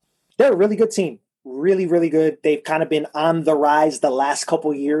 Atlanta, they're a really good team. Really, really good. They've kind of been on the rise the last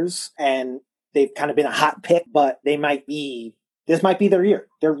couple years, and they've kind of been a hot pick, but this might be their year.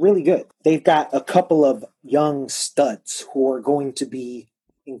 They're really good. They've got a couple of young studs who are going to be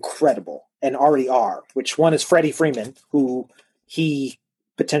incredible and already are, which one is Freddie Freeman, who he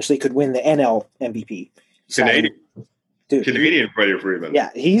potentially could win the NL MVP. Canadian Freddie Freeman. Yeah,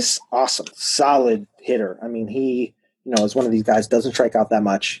 he's awesome. Solid hitter. I mean, he, is one of these guys, doesn't strike out that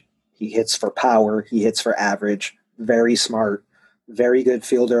much. He hits for power. He hits for average. Very smart. Very good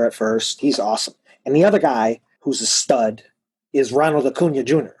fielder at first. He's awesome. And the other guy who's a stud is Ronald Acuna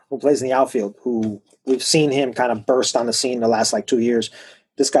Jr., who plays in the outfield, who we've seen him kind of burst on the scene the last 2 years.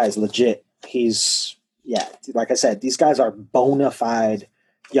 This guy's legit. He's, like I said, these guys are bona fide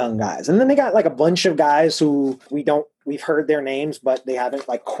young guys. And then they got a bunch of guys who we've heard their names, but they haven't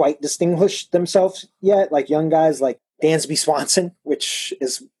quite distinguished themselves yet. Like young guys like Dansby Swanson, which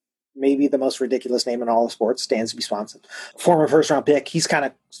is maybe the most ridiculous name in all of sports, Dansby Swanson, former first-round pick. He's kind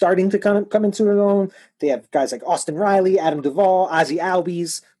of starting to come into his own. They have guys like Austin Riley, Adam Duvall, Ozzie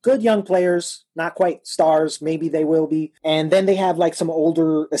Albies, good young players, not quite stars. Maybe they will be. And then they have some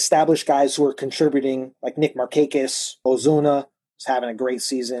older established guys who are contributing, like Nick Markakis, Ozuna is having a great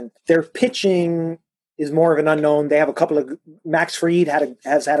season. Their pitching is more of an unknown. They have a couple of Max Fried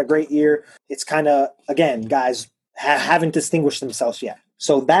has had a great year. It's kind of, again, guys haven't distinguished themselves yet.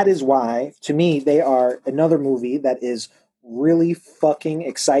 So that is why, to me, they are another movie that is really fucking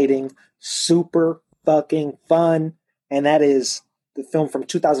exciting, super fucking fun, and that is the film from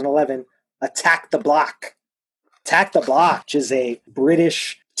 2011, Attack the Block. Attack the Block, which is a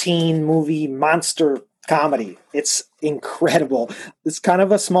British teen movie monster comedy. It's incredible. It's kind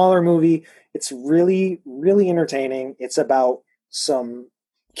of a smaller movie. It's really, really entertaining. It's about some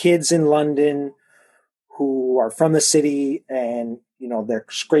kids in London who are from the city and they're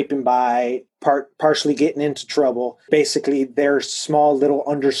scraping by, partially getting into trouble. Basically, their small little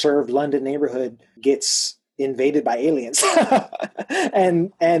underserved London neighborhood gets invaded by aliens,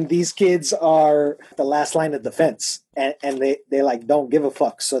 and these kids are the last line of defense, and they like don't give a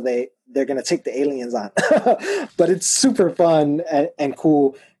fuck, so they're gonna take the aliens on. But it's super fun and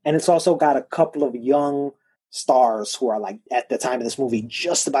cool, and it's also got a couple of young stars who are like at the time of this movie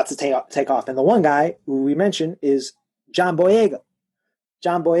just about to take off. And the one guy who we mentioned is John Boyega.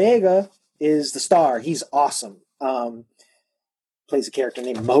 John Boyega is the star. He's awesome. Plays a character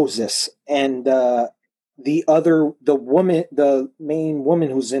named Moses, and the main woman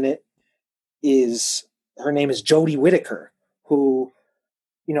who's in it her name is Jodie Whittaker, who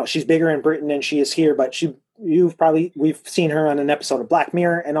she's bigger in Britain than she is here, but we've seen her on an episode of Black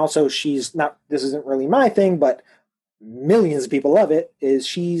Mirror, and also she's not. This isn't really my thing, but millions of people love it.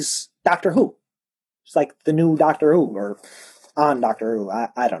 She's Doctor Who. It's like the new Doctor Who, or on Doctor Who.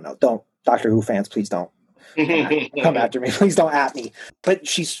 I don't know. Don't Doctor Who fans, please don't come after me. Please don't at me. But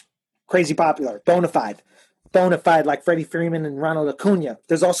she's crazy popular, bona fide, like Freddie Freeman and Ronald Acuna.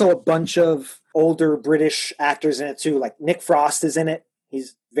 There's also a bunch of older British actors in it too. Like Nick Frost is in it.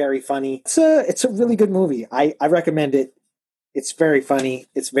 He's very funny. It's a really good movie. I recommend it. It's very funny.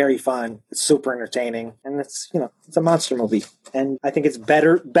 It's very fun. It's super entertaining, and it's a monster movie. And I think it's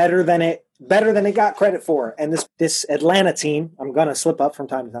better than it got credit for. And this Atlanta team, I'm gonna slip up from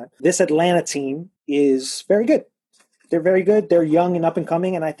time to time. This Atlanta team is very good. They're very good. They're young and up and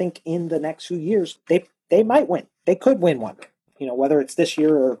coming, and I think in the next few years they might win. They could win one. Whether it's this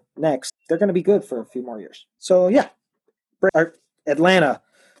year or next, they're going to be good for a few more years. So yeah, Atlanta,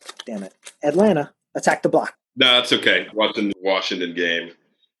 damn it, Atlanta, attack the block. No, that's okay. Watching the Washington game,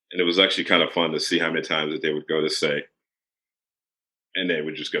 and it was actually kind of fun to see how many times that they would go to say, and they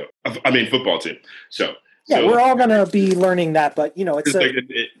would just go. I mean, football team. So we're all going to be learning that, but it's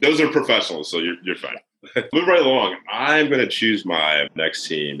those are professionals, so you're fine. Move right along. I'm going to choose my next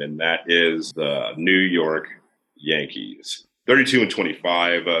team, and that is the New York Yankees. 32-25,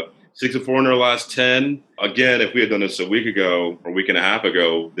 6-4 in their last 10. Again, if we had done this a week ago or a week and a half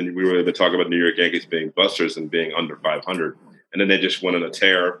ago, then we would have been talking about New York Yankees being busters and being under 500. And then they just went on a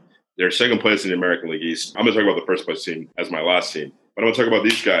tear. They're second place in the American League East. I'm going to talk about the first place team as my last team. But I'm going to talk about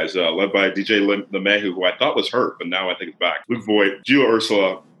these guys, led by DJ LeMahieu, who I thought was hurt, but now I think it's back. Luke Voigt, Gio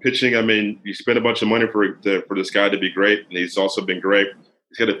Urshela. Pitching, I mean, you spend a bunch of money for this guy to be great, and he's also been great.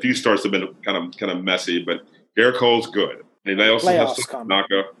 He's got a few starts that have been kind of messy, but Garrett Cole's good. And they also have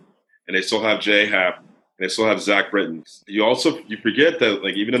Naka, and they still have Jay Happ, and they still have Zach Britton. You forget that,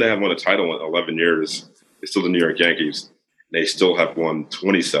 like, even though they haven't won a title in 11 years, they're still the New York Yankees. They still have won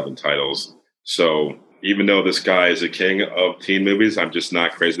 27 titles. So even though this guy is a king of teen movies, I'm just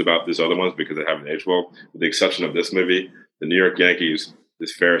not crazy about these other ones because they haven't aged well. With the exception of this movie, the New York Yankees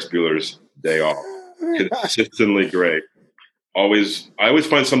is Ferris Bueller's Day Off. Consistently great. I always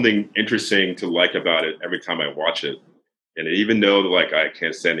find something interesting to like about it every time I watch it. And even though I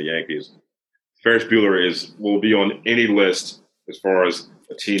can't stand the Yankees, Ferris Bueller will be on any list as far as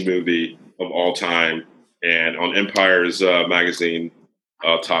a teen movie of all time. And on Empire's magazine,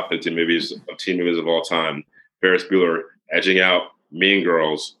 top 50 movies of teen movies of all time, Ferris Bueller edging out Mean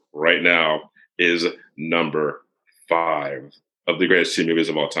Girls right now is number 5 of the greatest teen movies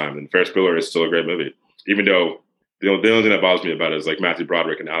of all time. And Ferris Bueller is still a great movie, even though the only thing that bothers me about it is like Matthew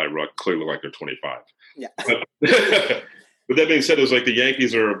Broderick and Ali Ruck clearly look like they're 25. Yeah. With that being said, it was like the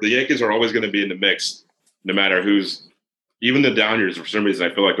Yankees are always going to be in the mix, no matter who's. Even the down years, for some reason,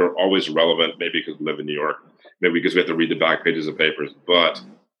 I feel like they're always relevant. Maybe because we live in New York, maybe because we have to read the back pages of papers. But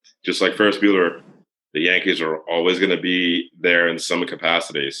just like Ferris Bueller, the Yankees are always going to be there in some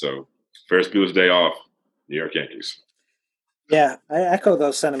capacity. So Ferris Bueller's Day Off, New York Yankees. Yeah, I echo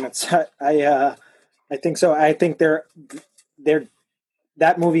those sentiments. I think so. I think they're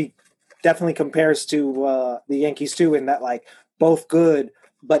that movie definitely compares to the Yankees too, in that like both good.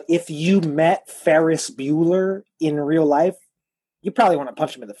 But if you met Ferris Bueller in real life, you probably want to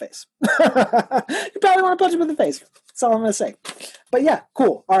punch him in the face. That's all I'm going to say. But yeah,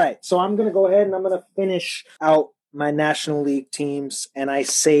 cool. All right. So I'm going to go ahead and I'm going to finish out my National League teams. And I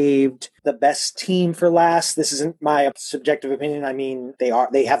saved the best team for last. This isn't my subjective opinion. I mean, they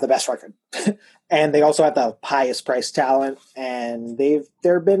have the best record. And they also have the highest priced talent. And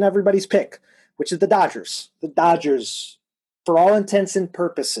they're been everybody's pick, which is the Dodgers. The Dodgers, for all intents and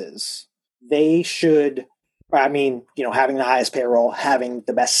purposes, they should, having the highest payroll, having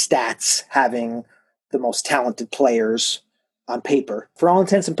the best stats, having the most talented players on paper. For all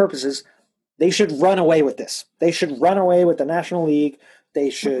intents and purposes, they should run away with this. They should run away with the National League. They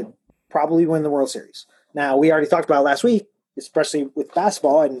should probably win the World Series. Now, we already talked about last week, especially with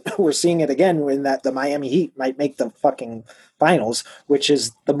basketball, and we're seeing it again when that the Miami Heat might make the fucking finals, which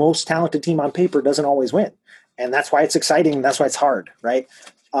is the most talented team on paper doesn't always win. And that's why it's exciting. That's why it's hard, right?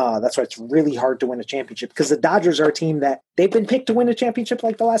 That's why it's really hard to win a championship, because the Dodgers are a team that they've been picked to win a championship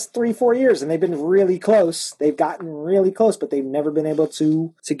like the last 3-4 years, and they've been really close. They've gotten really close, but they've never been able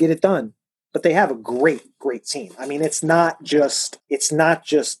to get it done. But they have a great team. I mean, it's not just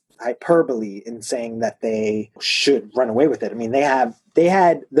hyperbole in saying that they should run away with it. I mean, they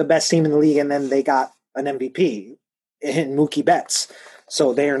had the best team in the league, and then they got an MVP in Mookie Betts.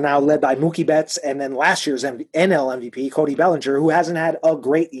 So they are now led by Mookie Betts, and then last year's NL MVP, Cody Bellinger, who hasn't had a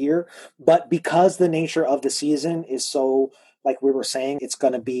great year, but because the nature of the season is so, like we were saying,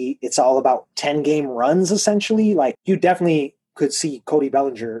 it's all about 10-game runs, essentially. Like, you definitely could see Cody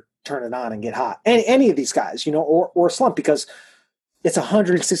Bellinger turn it on and get hot. Any of these guys, or slump, because it's a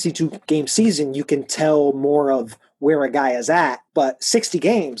 162-game season. You can tell more of where a guy is at, but 60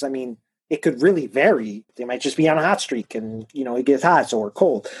 games, I mean, it could really vary. They might just be on a hot streak and, it gets hot or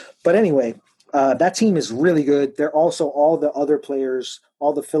cold. But anyway, that team is really good. They're also, all the other players,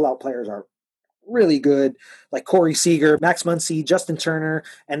 all the fill-out players are really good, like Corey Seager, Max Muncy, Justin Turner,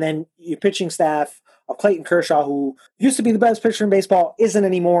 and then your pitching staff of Clayton Kershaw, who used to be the best pitcher in baseball, isn't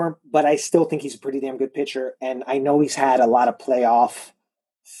anymore, but I still think he's a pretty damn good pitcher. And I know he's had a lot of playoff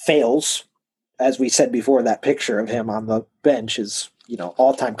fails. As we said before, that picture of him on the bench is,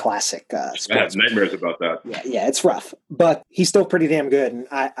 all-time classic. I have nightmares about that. Yeah, it's rough. But he's still pretty damn good, and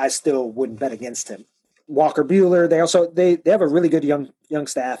I still wouldn't bet against him. Walker Buehler, they have a really good young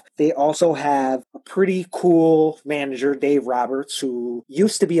staff. They also have a pretty cool manager, Dave Roberts, who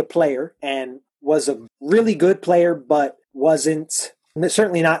used to be a player and was a really good player, but wasn't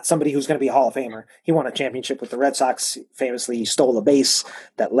certainly not somebody who's going to be a Hall of Famer. He won a championship with the Red Sox. Famously, he stole a base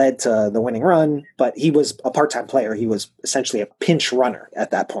that led to the winning run, but he was a part-time player. He was essentially a pinch runner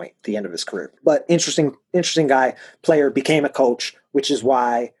at that point, the end of his career. But interesting guy, player, became a coach, which is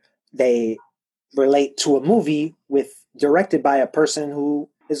why they relate to a movie directed by a person who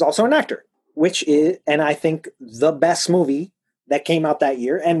is also an actor, which is, and I think, the best movie that came out that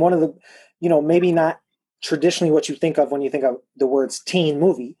year, and one of the, maybe not traditionally what you think of when you think of the words teen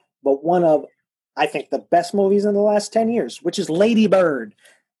movie, but one of, I think, the best movies in the last 10 years, which is Lady Bird.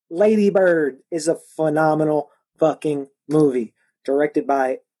 Lady Bird is a phenomenal fucking movie, directed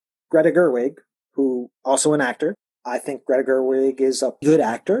by Greta Gerwig, who also an actor. I think Greta Gerwig is a good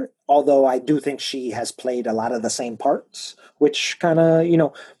actor, although I do think she has played a lot of the same parts, which kind of,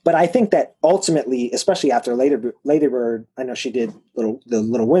 but I think that ultimately, especially after Lady Bird, I know she did the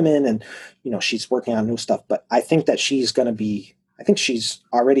Little Women, and, she's working on new stuff, but I think that she's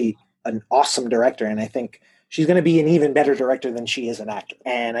already an awesome director, and I think she's going to be an even better director than she is an actor.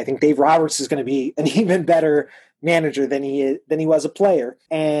 And I think Dave Roberts is going to be an even better manager than he was a player.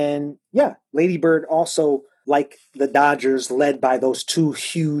 And yeah, Lady Bird also, like the Dodgers, led by those two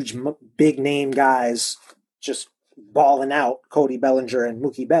huge, big name guys just balling out, Cody Bellinger and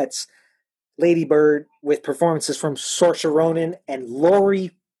Mookie Betts. Lady Bird, with performances from Saoirse Ronan and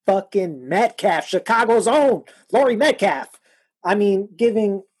Laurie fucking Metcalf, Chicago's own Laurie Metcalf. I mean,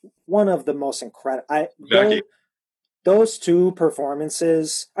 giving one of the most incredible. Those two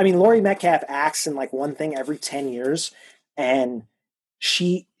performances. I mean, Laurie Metcalf acts in like one thing every 10 years, and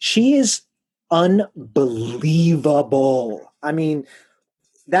she is unbelievable. I mean,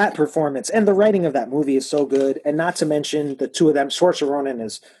 that performance and the writing of that movie is so good, and not to mention the two of them. Saoirse Ronan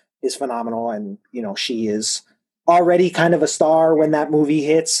is phenomenal, and she is already kind of a star when that movie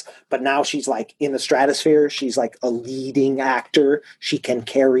hits, but now she's like in the stratosphere. She's like a leading actor. She can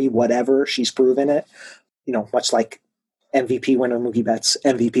carry whatever. She's proven it. Much like MVP winner Mookie Betts,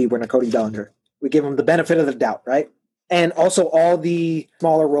 MVP winner Cody Bellinger. We give him the benefit of the doubt, right? And also, all the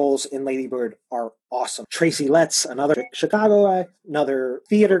smaller roles in Lady Bird are awesome. Tracy Letts, another Chicago guy, another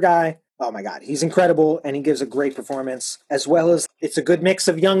theater guy. Oh my God, he's incredible, and he gives a great performance, as well as it's a good mix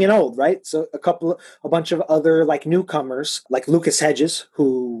of young and old, right? So a bunch of other like newcomers, like Lucas Hedges,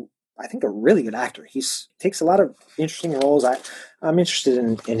 who I think a really good actor. He takes a lot of interesting roles. I'm interested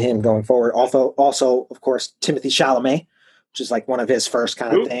in him going forward. Also, of course, Timothy Chalamet, which is like one of his first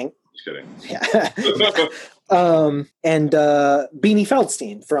kind of thing. Just kidding. Yeah. And Beanie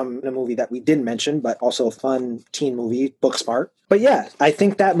Feldstein from a movie that we didn't mention, but also a fun teen movie, Booksmart. But yeah, I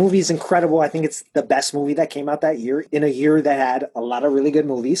think that movie is incredible. I think it's the best movie that came out that year in a year that had a lot of really good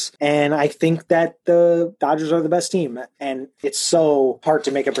movies. And I think that the Dodgers are the best team. And it's so hard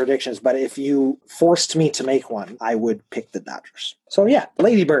to make a predictions, but if you forced me to make one, I would pick the Dodgers. So yeah,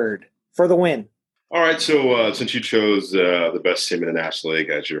 Lady Bird for the win. All right, so since you chose the best team in the National League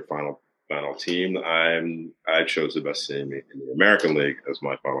as your final team, I chose the best team in the American League as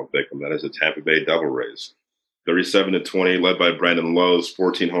my final pick, and that is the Tampa Bay Devil Rays. 37-20, led by Brandon Lowe's,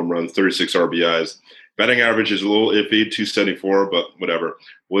 14 home runs, 36 RBIs. Batting average is a little iffy, 274, but whatever.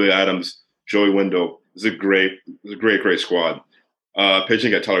 Willie Adams, Joey Wendell. It's a great squad.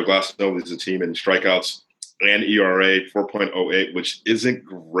 Pitching at Tyler Glasnow leads the team in strikeouts and ERA 4.08, which isn't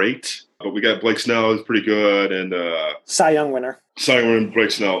great. But we got Blake Snell, who's pretty good, and Cy Young winner.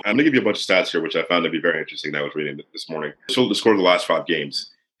 Blake Snell. I'm going to give you a bunch of stats here, which I found to be very interesting. I was reading this morning. So the score of the last 5 games: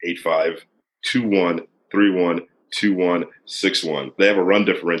 8-5, 2-1, 3-1, 2-1, 6-1. They have a run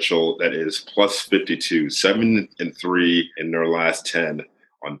differential that is plus 52, 7-3 in their last 10.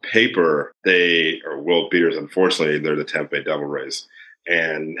 On paper, they are world beaters. Unfortunately, they're the Tampa Bay Devil Rays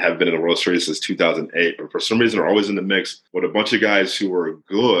and have been in the World Series since 2008. But for some reason, they're always in the mix with a bunch of guys who are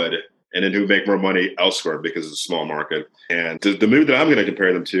good and then who make more money elsewhere because it's a small market. And the movie that I'm going to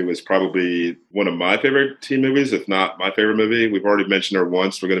compare them to is probably one of my favorite team movies, if not my favorite movie. We've already mentioned her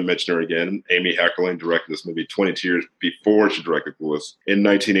once. We're going to mention her again. Amy Heckerling directed this movie 22 years before she directed Clueless in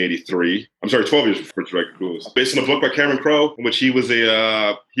 1983. I'm sorry, 12 years before she directed Clueless. Based on a book by Cameron Crowe, in which he was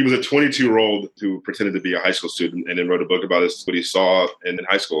a 22-year-old who pretended to be a high school student and then wrote a book about what he saw in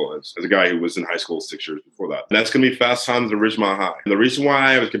high school as a guy who was in high school 6 years before that. And that's going to be Fast Times at Ridgemont High. And the reason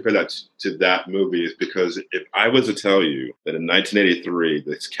why I would compare that to that movie is because if I was to tell you that in 1983,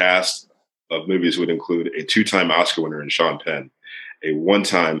 this cast of movies would include a 2-time Oscar winner in Sean Penn, a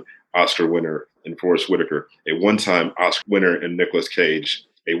 1-time Oscar winner in Forrest Whitaker, a 1-time Oscar winner in Nicolas Cage,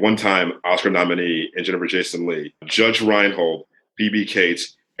 a 1-time Oscar nominee in Jennifer Jason Leigh, Judge Reinhold, B.B.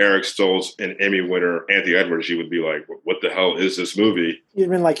 Cates, Eric Stoltz, and Emmy winner Anthony Edwards, you would be like, what the hell is this movie? You've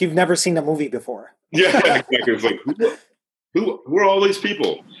been like, you've never seen a movie before. Yeah, exactly. It's like, who are all these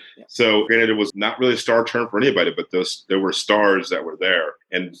people? Yeah. So granted, it was not really a star term for anybody, but there were stars that were there.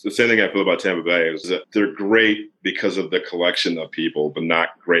 And the same thing I feel about Tampa Bay is that they're great because of the collection of people, but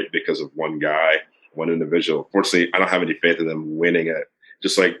not great because of one guy, one individual. Fortunately, I don't have any faith in them winning it.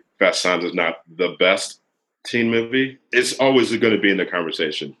 Just like Fast Times is not the best teen movie, it's always going to be in the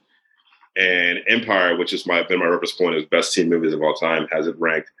conversation. And Empire, which has been my reference point as best teen movies of all time, has it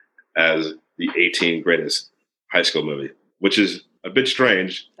ranked as the 18 greatest high school movie, which is a bit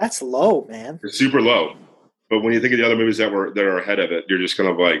strange. That's low, man. It's super low. But when you think of the other movies that are ahead of it, you're just kind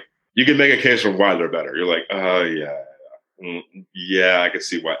of like, you can make a case for why they're better. You're like, oh, yeah, I can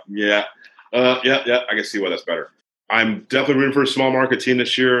see why. Yeah, I can see why that's better. I'm definitely rooting for a small market team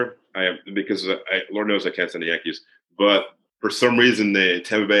this year. I am, because Lord knows I can't stand the Yankees. But for some reason, the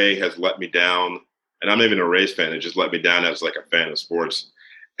Tampa Bay has let me down. And I'm not even a Rays fan. It just let me down as like a fan of sports.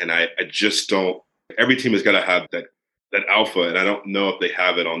 And I just don't. Every team has got to have that alpha, and I don't know if they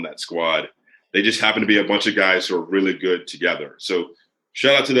have it on that squad. They just happen to be a bunch of guys who are really good together. So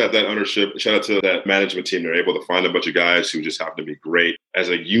shout out to that ownership. Shout out to that management team. They're able to find a bunch of guys who just happen to be great as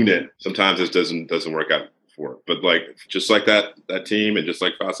a unit. Sometimes this doesn't work out for it. But like just like that team and just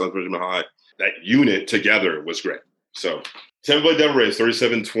like Fast Times at Ridgemont High, that unit together was great. So Tampa Bay Devil Rays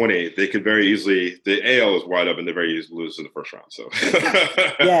 37-20. They could very easily. The AL is wide open. They very easily lose in the first round. So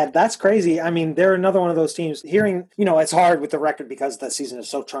yeah, that's crazy. I mean, they're another one of those teams. Hearing, it's hard with the record because the season is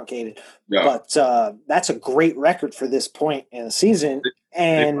so truncated. Yeah. But that's a great record for this point in the season.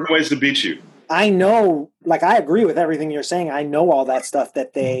 And they find ways to beat you. I know, I agree with everything you're saying. I know all that stuff,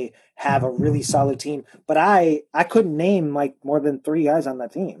 that they have a really solid team, but I couldn't name more than 3 guys on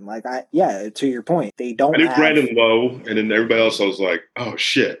that team. To your point, they don't. I knew Brandon Lowe, and then everybody else. I was like, oh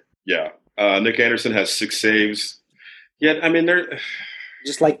shit, yeah. Nick Anderson has 6 saves. Yeah, I mean they're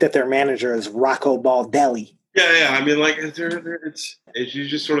just like that. Their manager is Rocco Baldelli. Yeah. I mean, it's you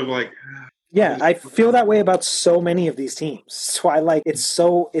just sort of like. Yeah, I feel that way about so many of these teams.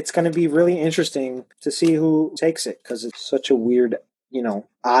 So it's going to be really interesting to see who takes it because it's such a weird,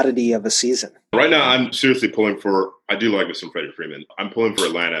 oddity of a season. Right now, I'm seriously pulling for. I do like me some Freddie Freeman. I'm pulling for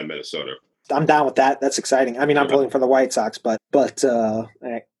Atlanta and Minnesota. I'm down with that. That's exciting. I mean, I'm pulling for the White Sox, but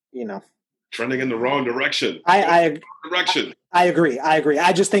trending in the wrong direction. I agree.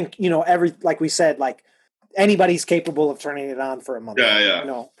 I just think like we said, anybody's capable of turning it on for a month.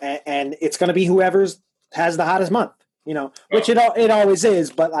 Yeah. And it's going to be whoever's has the hottest month. Which it always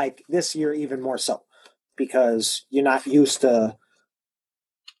is, but this year even more so. because you're not used to,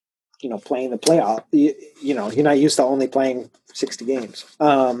 playing the playoff. You're not used to only playing 60 games.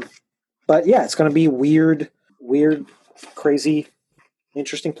 But yeah, it's going to be weird, crazy,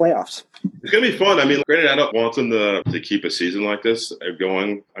 interesting playoffs. It's gonna be fun. I mean, granted, I don't want them to keep a season like this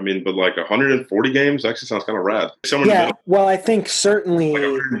going. I mean, but like 140 games actually sounds kind of rad. Well, I think certainly like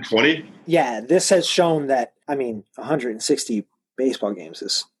 120. Yeah, this has shown that. I mean, 160 baseball games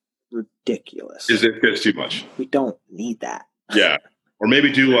is ridiculous. It's too much. We don't need that. Yeah, or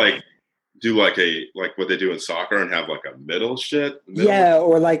maybe do like what they do in soccer and have like a middle. Yeah,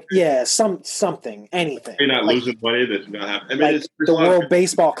 or something, anything. You're not losing money that you not have. I mean, the World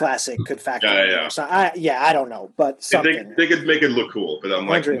Baseball Classic could factor. Yeah. So I don't know, but something. They could make it look cool, but I'm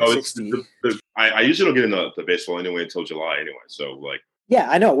like, no, I usually don't get into the baseball anyway until July anyway. So like, yeah,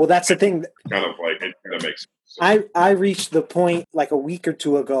 I know. Well, that's the thing. Kind of like it kind of makes sense. I reached the point like a week or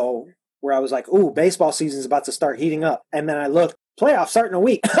two ago where I was like, "Ooh, baseball season's about to start heating up," and then I looked. Playoffs starting a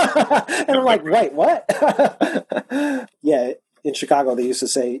week. And I'm like, wait, what? Yeah, in Chicago, they used to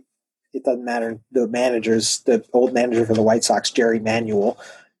say it doesn't matter. The old manager for the White Sox, Jerry Manuel,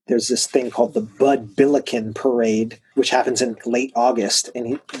 there's this thing called the Bud Billiken Parade, which happens in late August.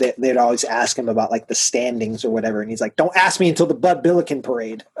 And they'd always ask him about like the standings or whatever. And he's like, don't ask me until the Bud Billiken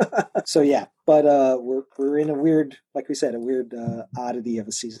Parade. So, yeah. But we're in a weird, like we said, oddity of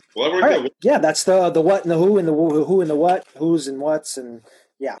a season. Well, right. Yeah, that's the what and the who and the who and the what, who's and what's, and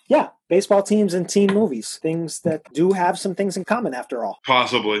yeah, baseball teams and teen movies, things that do have some things in common after all.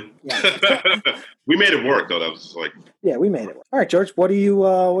 Possibly. Yeah. We made it work though. That was like. Yeah, we made it work. All right, George, what are you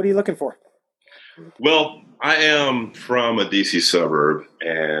looking for? Well, I am from a DC suburb,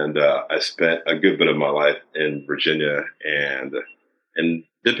 and I spent a good bit of my life in Virginia, and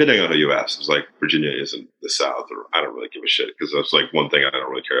depending on who you ask, it's like Virginia isn't the South, or I don't really give a shit because that's like one thing I don't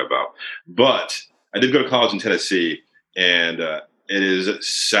really care about. But I did go to college in Tennessee, and it is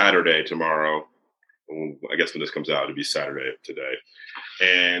Saturday tomorrow. I guess when this comes out, it'll be Saturday today.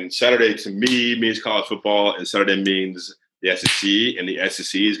 And Saturday to me means college football, and Saturday means the SEC, and the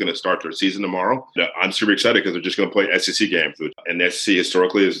SEC is going to start their season tomorrow. I'm super excited because they're just going to play SEC games. And the SEC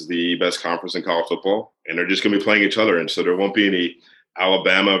historically is the best conference in college football, and they're just going to be playing each other. And so there won't be any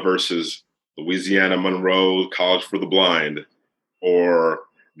Alabama versus Louisiana Monroe College for the Blind, or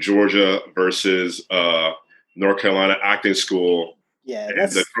Georgia versus North Carolina Acting School. Yeah,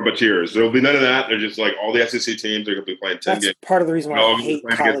 that's the Trumpeters. There will be none of that. They're just like all the SEC teams are going to be playing 10 games. That's part of the reason why I hate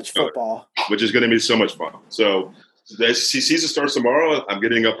college football. Which is going to be so much fun. So the SEC season starts tomorrow. I'm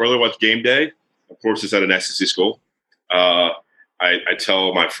getting up early to watch game day. Of course, it's at an SEC school. I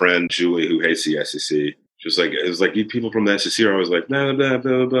tell my friend Julie, who hates the SEC, just like it was like you people from the SEC are always like blah blah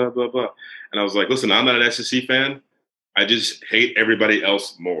blah blah blah blah. And I was like, listen, I'm not an SEC fan. I just hate everybody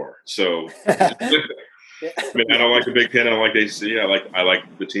else more. So. I mean, I don't like the Big Ten. I don't like the ACC. I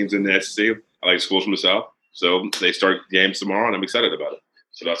like the teams in the SEC. I like schools from the South. So they start games tomorrow, and I'm excited about it.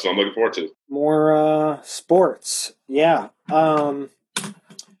 So that's what I'm looking forward to. More sports, yeah. I'm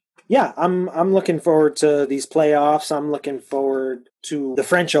looking forward to these playoffs. I'm looking forward to the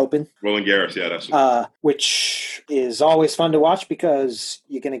French Open, Roland Garros. Yeah, that's which is always fun to watch because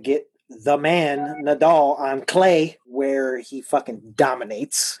you're gonna get the man Nadal on clay where he fucking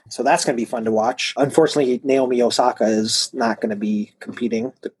dominates. So that's going to be fun to watch. Unfortunately, Naomi Osaka is not going to be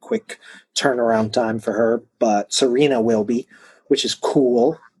competing, the quick turnaround time for her, but Serena will be, which is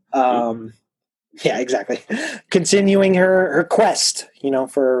cool. Yeah, exactly. Continuing her quest,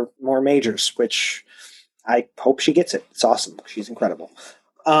 for more majors, which I hope she gets it. It's awesome. She's incredible.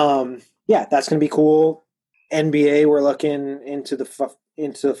 Yeah, that's going to be cool. NBA, we're looking into the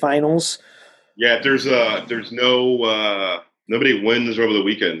finals. Yeah, if there's no nobody wins over the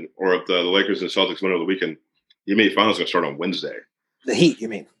weekend, or if the Lakers and Celtics win over the weekend, the NBA finals are going to start on Wednesday. The Heat, you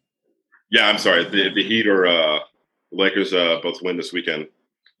mean? Yeah, I'm sorry. The Heat or the Lakers both win this weekend,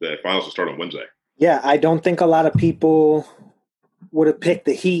 the finals will start on Wednesday. Yeah, I don't think a lot of people would have picked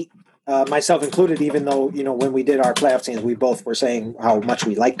the Heat, myself included, even though, when we did our playoff teams, we both were saying how much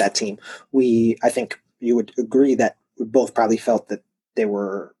we liked that team. I think you would agree that we both probably felt that they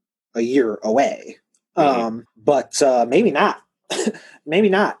were a year away. Mm-hmm. But maybe not. Maybe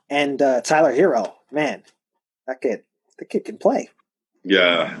not. And Tyler Hero, man, the kid can play.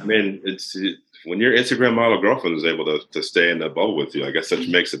 Yeah, I mean, it's when your Instagram model girlfriend is able to stay in the bubble with you, I guess that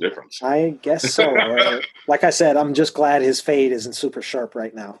makes a difference. I guess so. Like I said, I'm just glad his fade isn't super sharp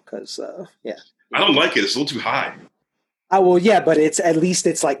right now because, yeah. I don't like it. It's a little too high. Well, yeah, but at least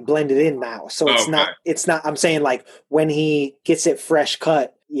it's like blended in now. So it's not, I'm saying like when he gets it fresh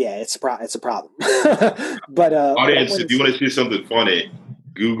cut, yeah, it's a problem. But audience, if you want to see something funny,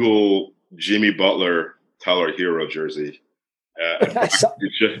 Google Jimmy Butler Tyler Hero jersey. I saw,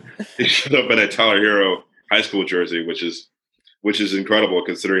 He showed up in a Tyler Hero high school jersey, which is incredible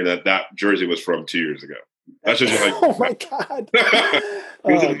considering that jersey was from 2 years ago. That shows you how. oh my God. He was Oh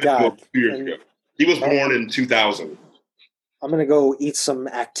in high school God. 2 years ago. He was born in 2000. I'm gonna go eat some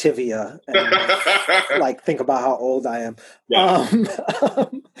Activia and like think about how old I am. Yeah. Uh,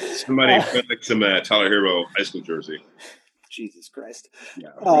 Somebody FedEx him a Tyler Hero high school jersey. Jesus Christ.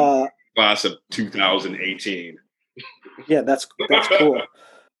 Yeah. Class of 2018. Yeah, that's cool.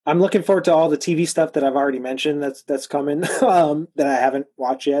 I'm looking forward to all the TV stuff that I've already mentioned that's coming that I haven't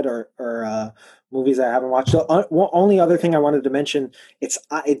watched yet, or movies I haven't watched. The only other thing I wanted to mention,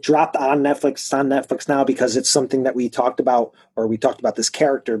 it dropped on Netflix. It's on Netflix now because it's something that we talked about, or we talked about this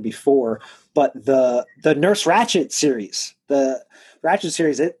character before. But the Nurse Ratched series,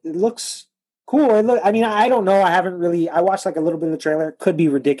 it looks cool. I mean, I don't know. I watched like a little bit of the trailer. It could be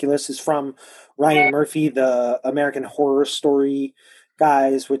ridiculous. It's from Ryan Murphy, the American Horror Story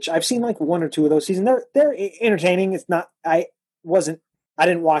guys, which I've seen like one or two of those seasons. They're entertaining. It's not. I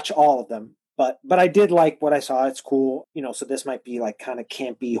didn't watch all of them, but I did like what I saw. It's cool, so this might be like kind of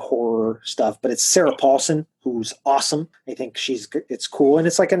campy horror stuff, but it's Sarah Paulson, who's awesome. I think it's cool, and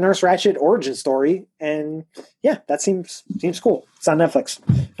it's like a Nurse Ratched origin story, and yeah, that seems cool. It's on Netflix.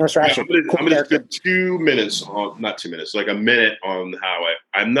 Nurse Ratched. I'm gonna spend 2 minutes on, not 2 minutes, like a minute on how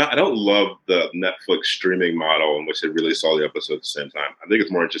I don't love the Netflix streaming model in which they release all the episodes at the same time. I think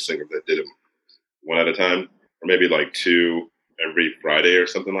it's more interesting if they did them one at a time, or maybe like two every Friday or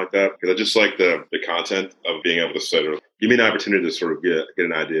something like that. Because I just like the content of being able to sort of give me an opportunity to sort of get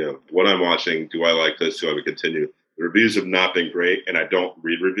an idea of what I'm watching. Do I like this? Do I continue? The reviews have not been great, and I don't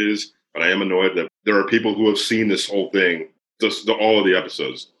read reviews, but I am annoyed that there are people who have seen this whole thing, all of the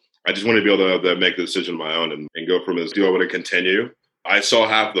episodes. I just want to be able to make the decision on my own and go from this. Do I want to continue? I saw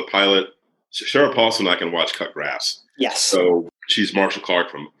half the pilot. Sarah Paulson, I can watch cut grass. Yes. So she's Marshall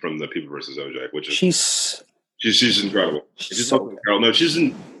Clark from the People vs. OJ, which is she's incredible. She's so incredible. No, she's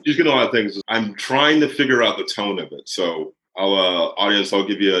getting a lot of things. I'm trying to figure out the tone of it. So I'll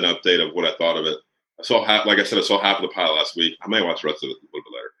give you an update of what I thought of it. I saw half of the pilot last week. I might watch the rest of it a little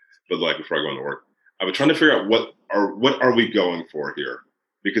bit later, but like before I go into work, I've been trying to figure out what are we going for here,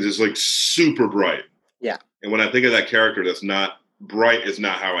 because it's like super bright. Yeah. And when I think of that character, that's not bright is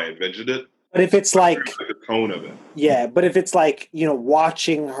not how I envisioned it. But if it's like the tone of it. Yeah, but if it's like,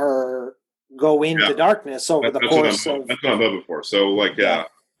 watching her go into darkness over the course of... That's what I'm hoping for. So,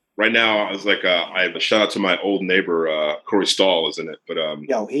 right now, I was like, I have a shout out to my old neighbor, Corey Stahl is in it. But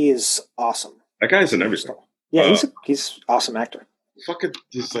he is awesome. That guy's in everything. Yeah, he's an awesome actor. Fucking,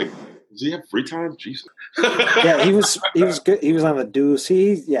 just like, does he have free time? Jesus. Yeah, he was good. He was on The Deuce.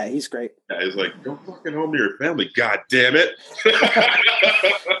 He's great. Yeah, he's like, go fucking home to your family. God damn it.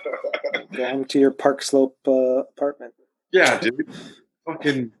 Go home to your Park Slope apartment. Yeah, dude.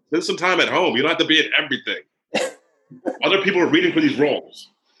 Fucking spend some time at home. You don't have to be in everything. Other people are reading for these roles.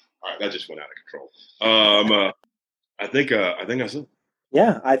 All right, that just went out of control. I think that's it.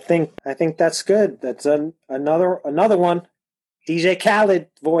 Yeah, I think that's good. That's another one. DJ Khaled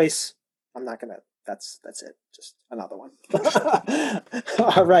voice. I'm not gonna. That's it. Just another one.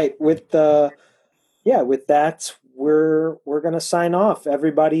 All right. With that, we're gonna sign off.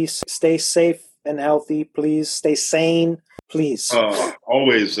 Everybody, stay safe and healthy. Please stay sane. Please.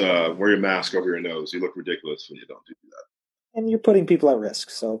 Always wear your mask over your nose. You look ridiculous when you don't do that. And you're putting people at risk,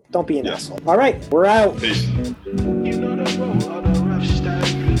 so don't be an asshole. All right, we're out. Peace. You know the road or the rough style.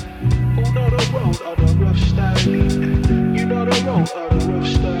 Who know the road or the rough style? You know the road or the rough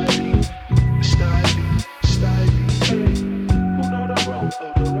style.